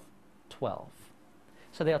here of 12.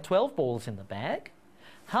 So there are 12 balls in the bag.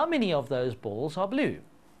 How many of those balls are blue?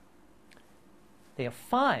 There are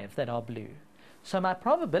 5 that are blue. So my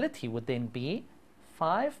probability would then be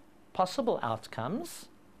 5 possible outcomes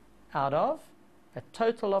out of a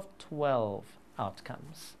total of 12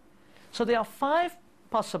 outcomes. So there are 5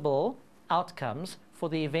 possible outcomes for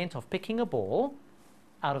the event of picking a ball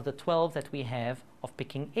out of the 12 that we have of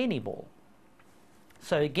picking any ball.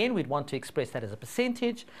 So again, we'd want to express that as a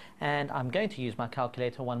percentage, and I'm going to use my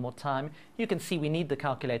calculator one more time. You can see we need the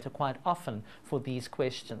calculator quite often for these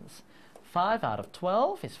questions. 5 out of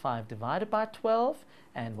 12 is 5 divided by 12,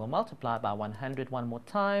 and we'll multiply by 100 one more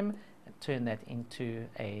time and turn that into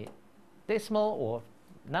a decimal or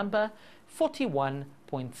number.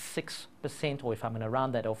 41.6%, or if I'm going to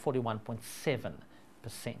round that, or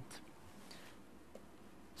 41.7%.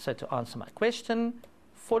 So to answer my question,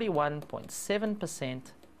 41.7%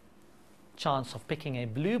 chance of picking a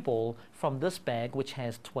blue ball from this bag which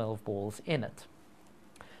has 12 balls in it.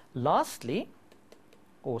 Lastly,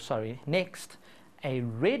 next, a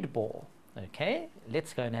red ball. Okay,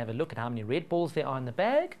 let's go and have a look at how many red balls there are in the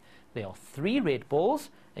bag. There are 3 red balls.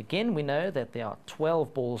 Again, we know that there are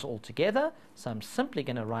 12 balls altogether, so I'm simply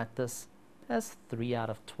going to write this as 3 out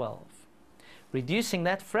of 12. Reducing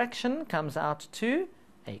that fraction comes out to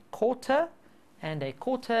a quarter, and a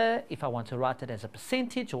quarter, if I want to write it as a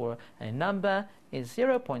percentage or a number, is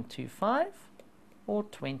 0.25 or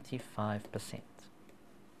 25%.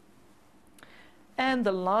 And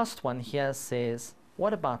the last one here says,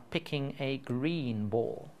 what about picking a green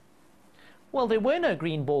ball? Well, there were no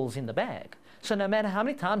green balls in the bag, so no matter how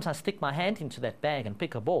many times I stick my hand into that bag and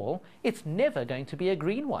pick a ball, it's never going to be a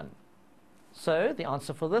green one. So the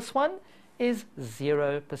answer for this one is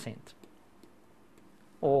 0%,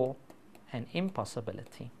 or an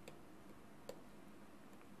impossibility.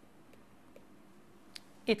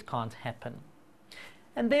 It can't happen.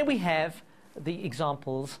 And there we have the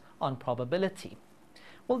examples on probability.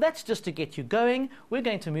 Well, that's just to get you going. We're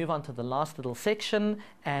going to move on to the last little section,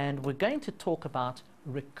 and we're going to talk about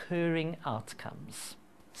recurring outcomes.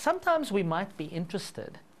 Sometimes we might be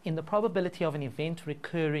interested in the probability of an event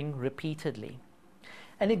recurring repeatedly.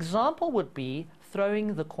 An example would be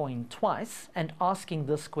throwing the coin twice and asking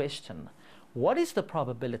this question: what is the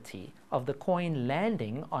probability of the coin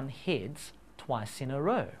landing on heads twice in a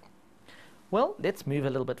row? Well, let's move a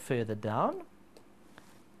little bit further down.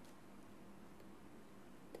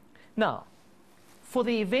 Now, for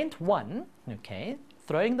the event 1, okay,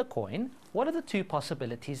 throwing the coin, what are the 2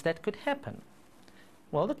 possibilities that could happen?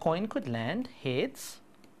 Well, the coin could land heads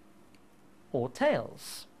or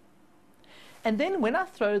tails. And then when I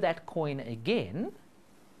throw that coin again,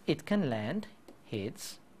 it can land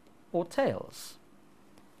heads or tails.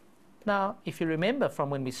 Now, if you remember from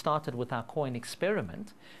when we started with our coin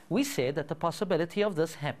experiment, we said that the possibility of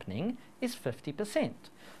this happening is 50%.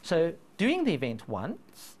 So doing the event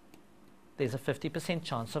once, there's a 50%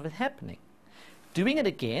 chance of it happening. Doing it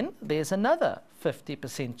again, there's another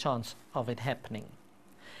 50% chance of it happening.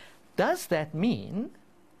 Does that mean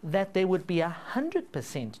that there would be a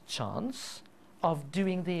 100% chance of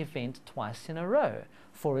doing the event twice in a row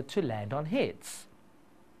for it to land on heads?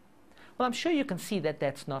 Well, I'm sure you can see that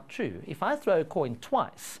that's not true. If I throw a coin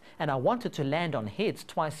twice and I want it to land on heads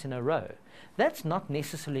twice in a row, that's not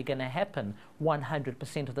necessarily going to happen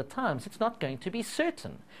 100% of the times. It's not going to be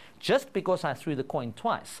certain. Just because I threw the coin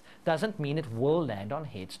twice doesn't mean it will land on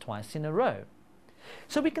heads twice in a row.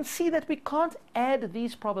 So we can see that we can't add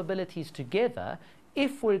these probabilities together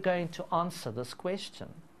if we're going to answer this question.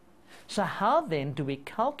 So how then do we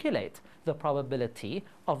calculate the probability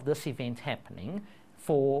of this event happening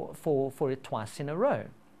for it twice in a row?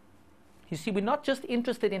 You see, we're not just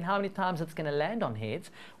interested in how many times it's going to land on heads.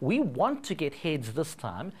 We want to get heads this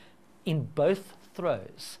time in both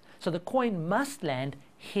throws. So the coin must land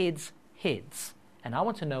heads, heads. And I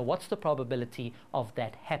want to know what's the probability of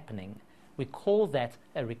that happening. We call that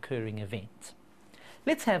a recurring event.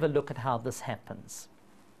 Let's have a look at how this happens.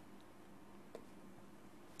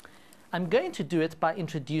 I'm going to do it by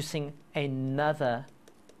introducing another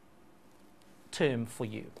term for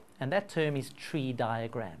you, and that term is tree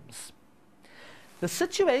diagrams. The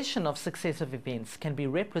situation of successive events can be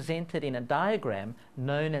represented in a diagram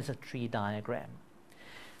known as a tree diagram.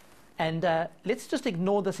 And let's just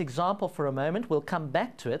ignore this example for a moment. We'll come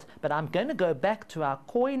back to it, but I'm going to go back to our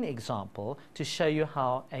coin example to show you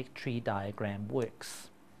how a tree diagram works.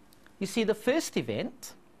 You see, the first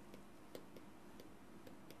event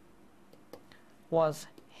was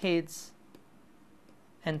heads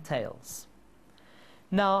and tails.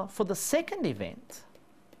 Now, for the second event,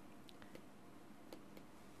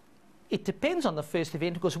 it depends on the first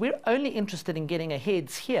event because we're only interested in getting a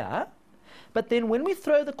heads here. But then when we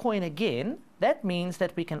throw the coin again, that means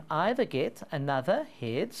that we can either get another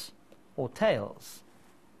heads or tails.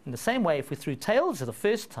 In the same way, if we threw tails the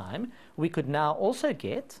first time, we could now also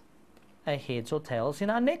get a heads or tails in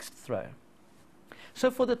our next throw.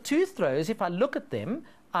 So for the 2 throws, if I look at them,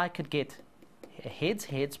 I could get a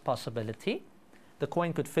heads possibility. The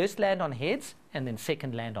coin could first land on heads and then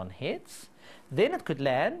second land on heads. Then it could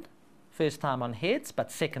land first time on heads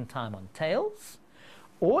but second time on tails.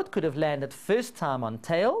 Or it could have landed first time on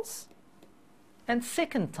tails and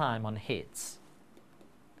second time on heads.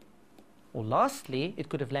 Or lastly, it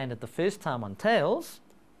could have landed the first time on tails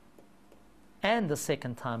and the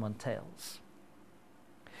second time on tails.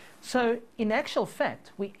 So in actual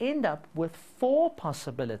fact, we end up with 4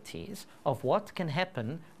 possibilities of what can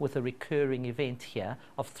happen with a recurring event here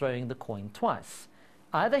of throwing the coin twice.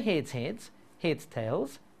 Either heads heads, heads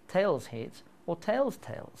tails, tails heads, or tails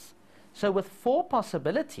tails. So with 4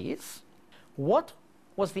 possibilities, what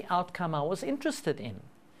was the outcome I was interested in?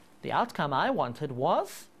 The outcome I wanted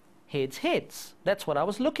was heads heads. That's what I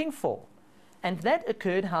was looking for. And that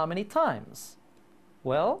occurred how many times?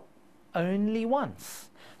 Well, only once.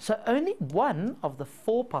 So only one of the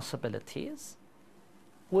 4 possibilities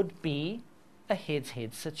would be a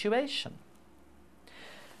heads-heads situation.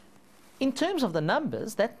 In terms of the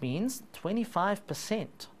numbers, that means 25%.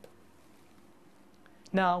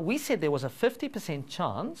 Now, we said there was a 50%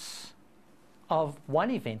 chance of one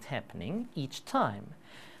event happening each time.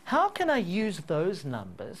 How can I use those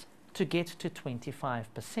numbers to get to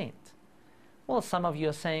 25%? Well, some of you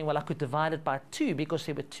are saying, well, I could divide it by 2 because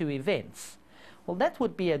there were 2 events. Well, that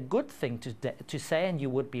would be a good thing to say, and you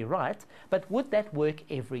would be right, but would that work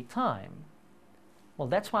every time? Well,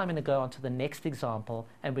 that's why I'm going to go on to the next example,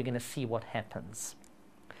 and we're going to see what happens.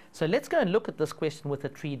 So let's go and look at this question with the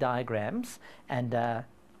tree diagrams. And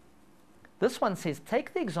this one says,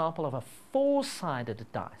 take the example of a 4-sided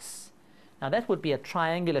dice. Now, that would be a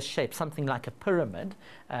triangular shape, something like a pyramid,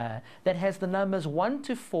 that has the numbers 1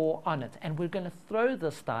 to 4 on it, and we're going to throw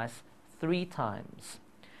this dice 3 times.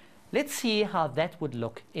 Let's see how that would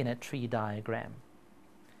look in a tree diagram.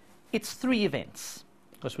 It's 3 events,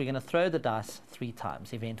 because we're going to throw the dice 3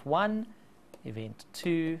 times. Event 1, event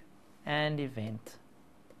 2, and event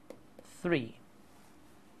 3.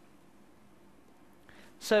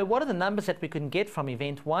 So what are the numbers that we can get from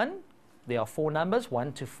event 1? There are 4 numbers,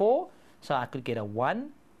 1 to 4. So I could get a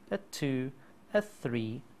 1, a 2, a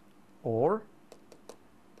 3, or,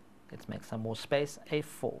 let's make some more space, a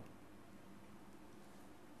 4.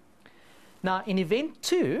 Now, in event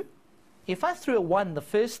 2, if I threw a 1 the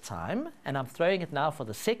first time, and I'm throwing it now for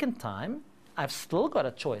the second time, I've still got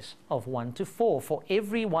a choice of 1 to 4 for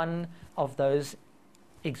every one of those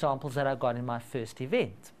examples that I got in my first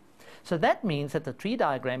event. So that means that the tree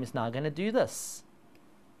diagram is now going to do this.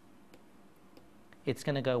 It's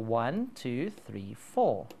going to go 1, 2, 3,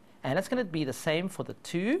 4. And it's going to be the same for the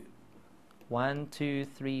 2, 1, 2,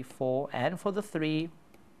 3, 4, and for the 3,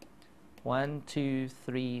 1, 2,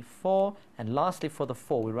 3, 4, and lastly for the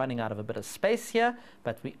 4. We're running out of a bit of space here,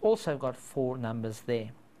 but we also got 4 numbers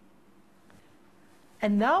there.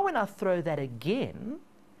 And now when I throw that again,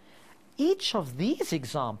 each of these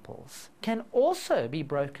examples can also be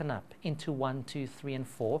broken up into 1, 2, 3, and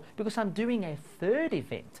 4 because I'm doing a 3rd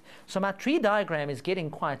event. So my tree diagram is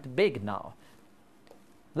getting quite big now.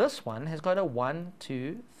 This one has got a 1,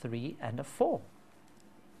 2, 3, and a 4.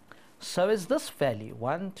 So is this value,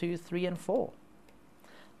 1, 2, 3, and 4.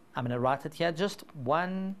 I'm going to write it here, just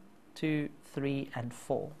 1, 2, 3, and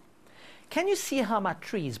 4. Can you see how my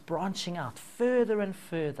tree is branching out further and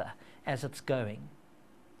further as it's going?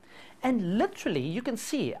 And literally, you can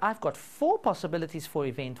see I've got 4 possibilities for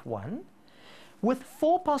event 1, with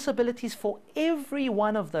 4 possibilities for every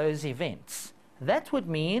one of those events. That would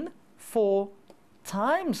mean 4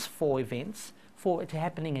 times 4 events for it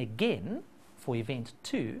happening again for event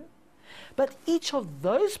 2. But each of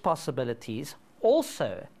those possibilities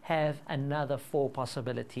also have another 4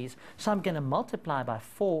 possibilities. So I'm going to multiply by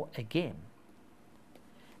 4 again.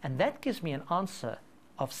 And that gives me an answer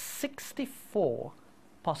of 64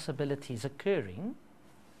 possibilities occurring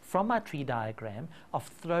from my tree diagram of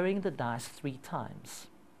throwing the dice 3 times.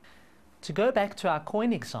 To go back to our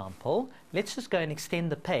coin example, let's just go and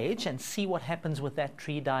extend the page and see what happens with that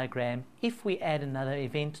tree diagram if we add another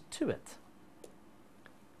event to it.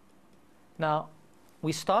 Now,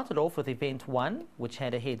 we started off with event 1, which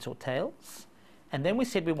had a heads or tails, and then we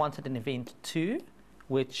said we wanted an event 2,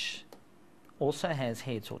 which also has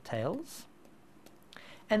heads or tails.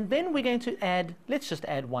 And then we're going to add, let's just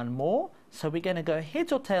add one more. So we're going to go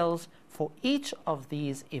heads or tails for each of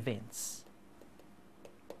these events.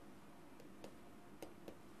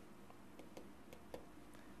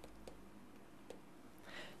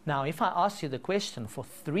 Now, if I asked you the question for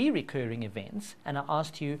 3 recurring events, and I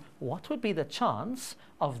asked you what would be the chance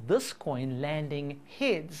of this coin landing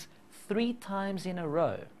heads 3 times in a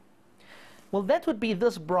row? Well, that would be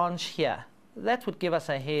this branch here. That would give us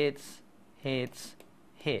a heads, heads,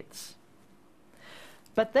 heads.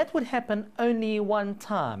 But that would happen only one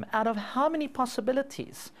time. Out of how many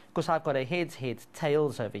possibilities? Because I've got a heads, heads,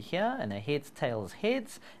 tails over here, and a heads, tails,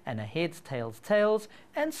 heads, and a heads, tails, tails,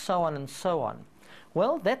 and so on and so on.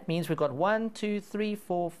 Well, that means we've got 1, 2, 3,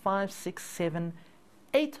 4, 5, 6, 7,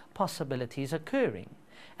 8 possibilities occurring.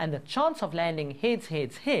 And the chance of landing heads,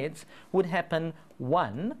 heads, heads would happen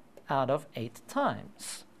 1 out of 8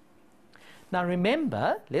 times. Now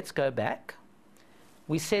remember, let's go back.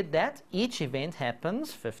 We said that each event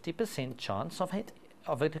happens 50% chance of it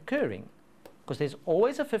occurring, because there's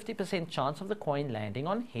always a 50% chance of the coin landing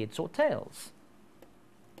on heads or tails.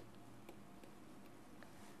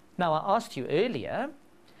 Now I asked you earlier,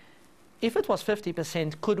 if it was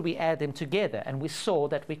 50%, could we add them together? And we saw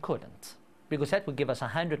that we couldn't, because that would give us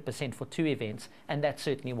 100% for 2 events, and that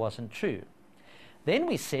certainly wasn't true. Then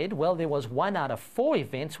we said, well, there was 1 out of 4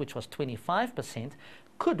 events, which was 25%.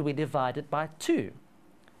 Could we divide it by 2?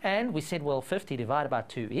 And we said, well, 50 divided by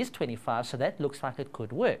 2 is 25, so that looks like it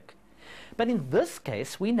could work. But in this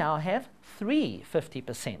case, we now have 3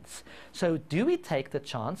 50%. So do we take the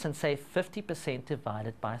chance and say 50%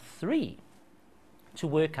 divided by 3 to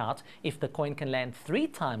work out if the coin can land 3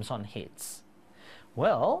 times on heads?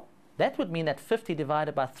 Well, that would mean that 50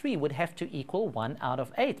 divided by 3 would have to equal 1 out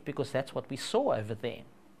of 8, because that's what we saw over there.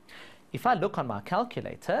 If I look on my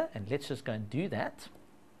calculator, and let's just go and do that,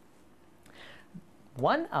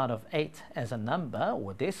 1 out of 8 as a number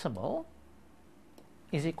or decimal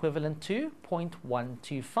is equivalent to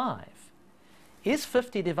 0.125. Is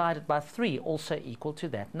 50 divided by 3 also equal to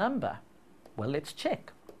that number? Well, let's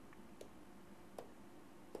check.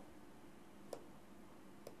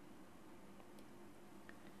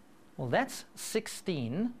 Well, that's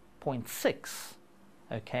 16.6.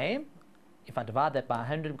 Okay, if I divide that by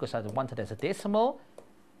 100 because I want it as a decimal,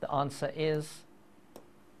 the answer is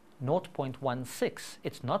 0.16.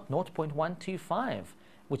 It's not 0.125,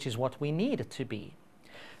 which is what we need it to be.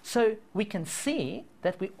 So we can see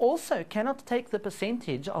that we also cannot take the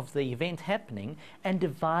percentage of the event happening and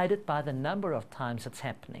divide it by the number of times it's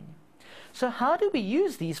happening. So how do we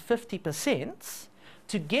use these 50%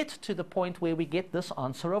 to get to the point where we get this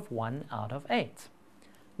answer of 1 out of 8?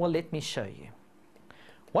 Well, let me show you.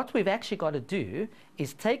 What we've actually got to do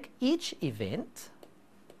is take each event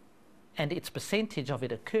and its percentage of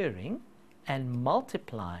it occurring and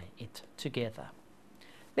multiply it together.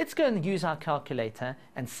 Let's go and use our calculator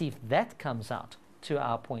and see if that comes out to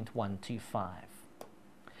our 0.125.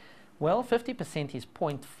 Well, 50% is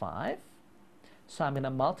 0.5, so I'm going to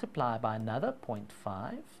multiply by another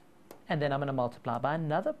 0.5, and then I'm going to multiply by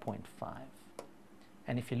another 0.5.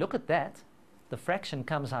 And if you look at that, the fraction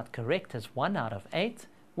comes out correct as 1 out of 8,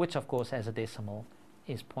 which of course as a decimal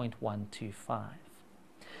is 0.125.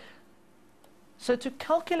 So to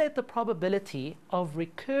calculate the probability of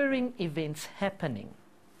recurring events happening,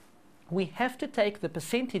 we have to take the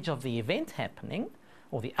percentage of the event happening,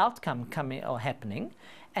 or the outcome coming or happening,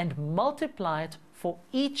 and multiply it for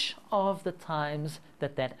each of the times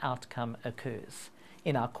that that outcome occurs.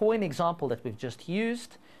 In our coin example that we've just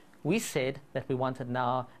used, we said that we wanted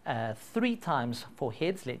now 3 times for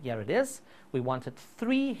heads. Here it is. We wanted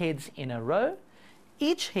 3 heads in a row.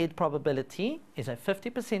 Each head probability is a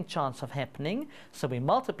 50% chance of happening, so we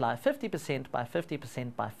multiply 50% by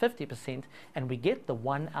 50% by 50%, and we get the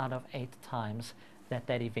 1 out of 8 times that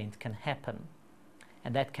that event can happen.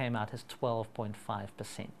 And that came out as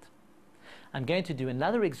 12.5%. I'm going to do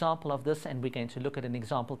another example of this, and we're going to look at an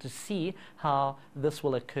example to see how this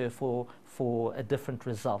will occur for a different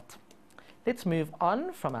result. Let's move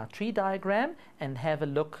on from our tree diagram and have a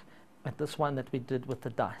look at this one that we did with the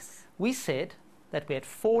dice. We said that we had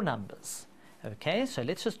 4 numbers. Okay, so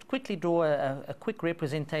let's just quickly draw a quick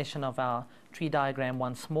representation of our tree diagram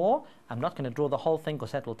once more. I'm not going to draw the whole thing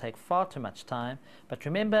because that will take far too much time. But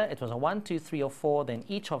remember, it was a 1, 2, 3, or 4. Then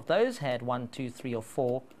each of those had 1, 2, 3, or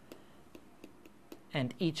 4.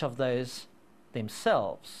 And each of those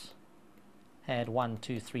themselves had 1,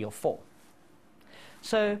 2, 3, or 4.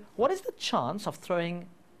 So what is the chance of throwing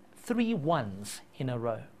 3 ones in a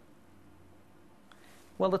row?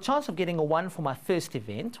 Well, the chance of getting a 1 for my first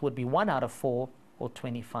event would be 1 out of 4, or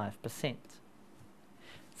 25%.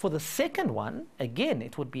 For the second one, again,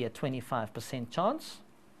 it would be a 25% chance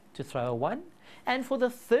to throw a 1. And for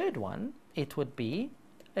the third one, it would be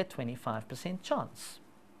a 25% chance.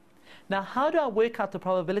 Now, how do I work out the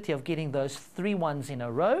probability of getting those 3 ones in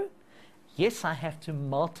a row? Yes, I have to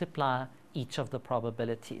multiply each of the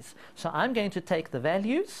probabilities. So I'm going to take the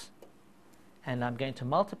values and I'm going to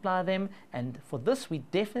multiply them, and for this we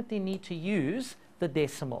definitely need to use the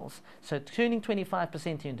decimals. So turning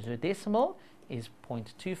 25% into a decimal is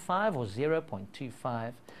 0.25 or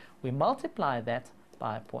 0.25. We multiply that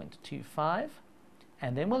by 0.25,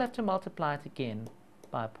 and then we'll have to multiply it again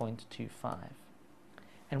by 0.25.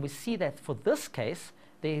 And we see that for this case,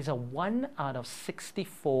 there is a 1 out of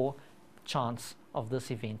 64 chance of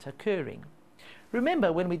this event occurring.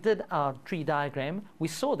 Remember, when we did our tree diagram, we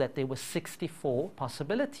saw that there were 64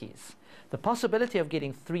 possibilities. The possibility of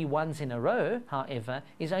getting 3 ones in a row, however,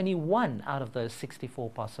 is only 1 out of those 64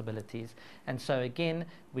 possibilities. And so again,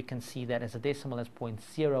 we can see that as a decimal as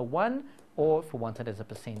 0.01, or if we want it as a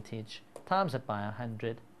percentage, times it by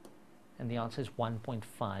 100, and the answer is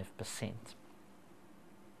 1.5%.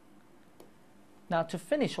 Now, to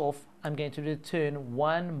finish off, I'm going to return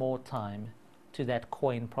one more time to that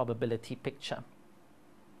coin probability picture.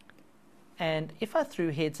 And if I threw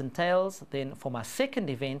heads and tails, then for my second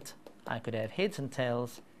event, I could have heads and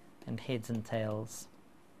tails and heads and tails.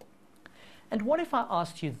 And what if I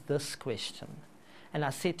asked you this question? And I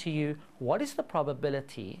said to you, what is the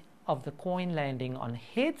probability of the coin landing on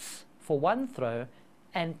heads for one throw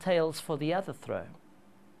and tails for the other throw?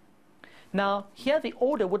 Now, here the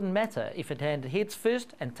order wouldn't matter. If it had heads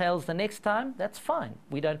first and tails the next time, that's fine.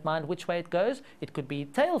 We don't mind which way it goes. It could be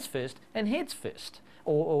tails first and heads first,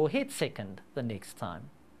 or heads second the next time.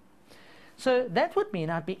 So that would mean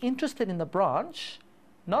I'd be interested in the branch,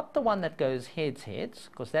 not the one that goes heads, heads,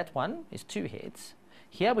 because that one is 2 heads.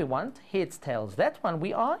 Here we want heads, tails. That one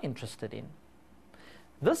we are interested in.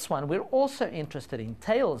 This one we're also interested in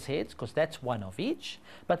tails, heads, because that's 1 of each,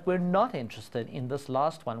 but we're not interested in this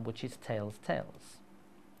last one, which is tails, tails.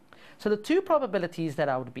 So the 2 probabilities that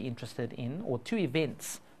I would be interested in, or 2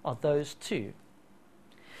 events, are those 2.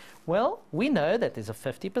 Well, we know that there's a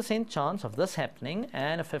 50% chance of this happening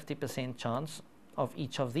and a 50% chance of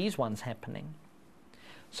each of these ones happening.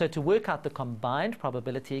 So to work out the combined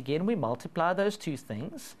probability, again, we multiply those 2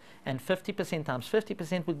 things, and 50% times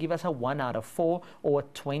 50% would give us a 1 out of 4, or a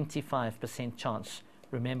 25% chance.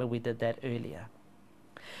 Remember, we did that earlier.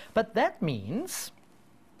 But that means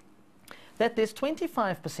that there's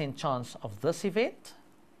 25% chance of this event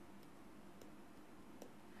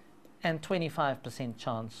and 25%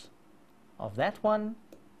 chance of that one,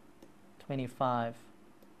 25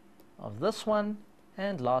 of this one,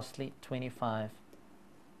 and lastly 25%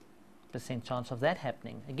 chance of that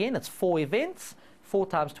happening. Again, it's 4 events. 4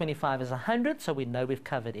 times 25 is 100, so we know we've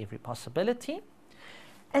covered every possibility.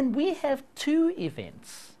 And we have 2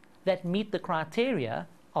 events that meet the criteria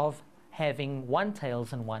of having 1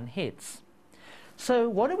 tails and 1 heads. So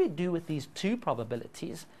what do we do with these 2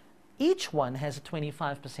 probabilities? Each one has a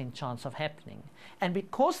 25% chance of happening. And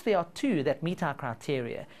because there are 2 that meet our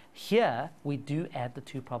criteria, here we do add the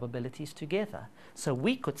 2 probabilities together. So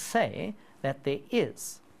we could say that there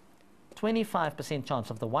is 25% chance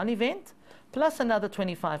of the one event, plus another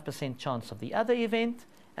 25% chance of the other event,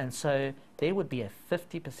 and so there would be a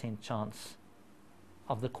 50% chance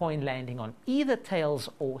of the coin landing on either tails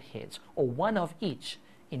or heads, or 1 of each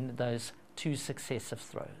in those 2 successive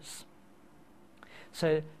throws.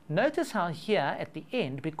 So notice how here at the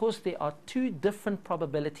end, because there are 2 different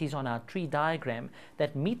probabilities on our tree diagram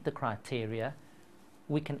that meet the criteria,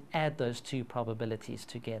 we can add those 2 probabilities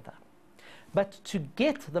together. But to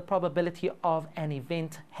get the probability of an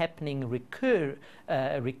event happening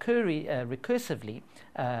recursively,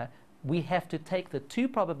 we have to take the 2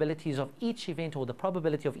 probabilities of each event, or the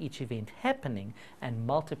probability of each event happening, and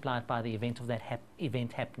multiply it by the event of that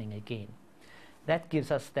event happening again. That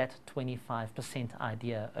gives us that 25%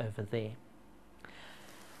 idea over there.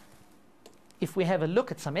 If we have a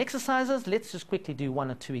look at some exercises, let's just quickly do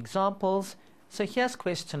 1 or 2 examples. So here's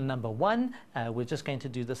question number 1. We're just going to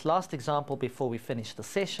do this last example before we finish the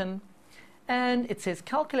session. And it says,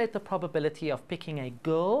 calculate the probability of picking a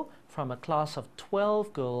girl from a class of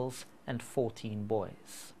 12 girls and 14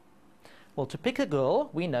 boys. Well, to pick a girl,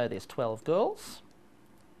 we know there's 12 girls.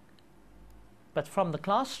 But from the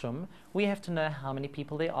classroom, we have to know how many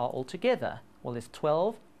people there are altogether. Well, there's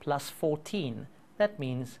 12 plus 14. That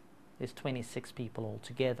means there's 26 people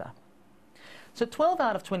altogether. So 12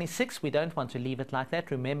 out of 26, we don't want to leave it like that.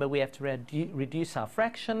 Remember, we have to reduce our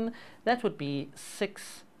fraction. That would be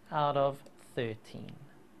 6 out of 13.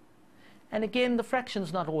 And again, the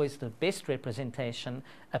fraction's not always the best representation.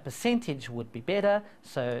 A percentage would be better.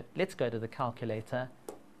 So let's go to the calculator.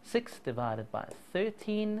 6 divided by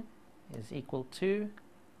 13 is equal to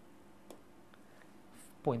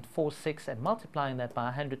 0.46, and multiplying that by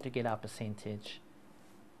 100 to get our percentage,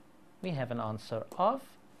 we have an answer of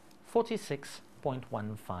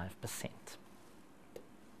 46.15%.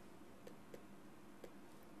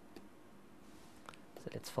 So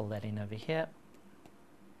let's fill that in over here.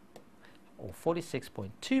 Or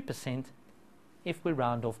 46.2% if we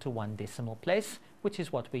round off to 1 decimal place, which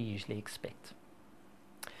is what we usually expect.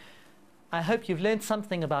 I hope you've learned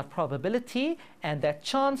something about probability, and that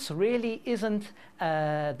chance really isn't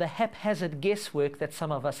the haphazard guesswork that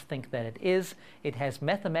some of us think that it is. It has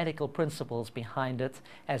mathematical principles behind it,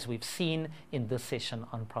 as we've seen in this session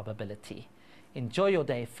on probability. Enjoy your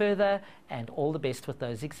day further, and all the best with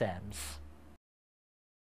those exams.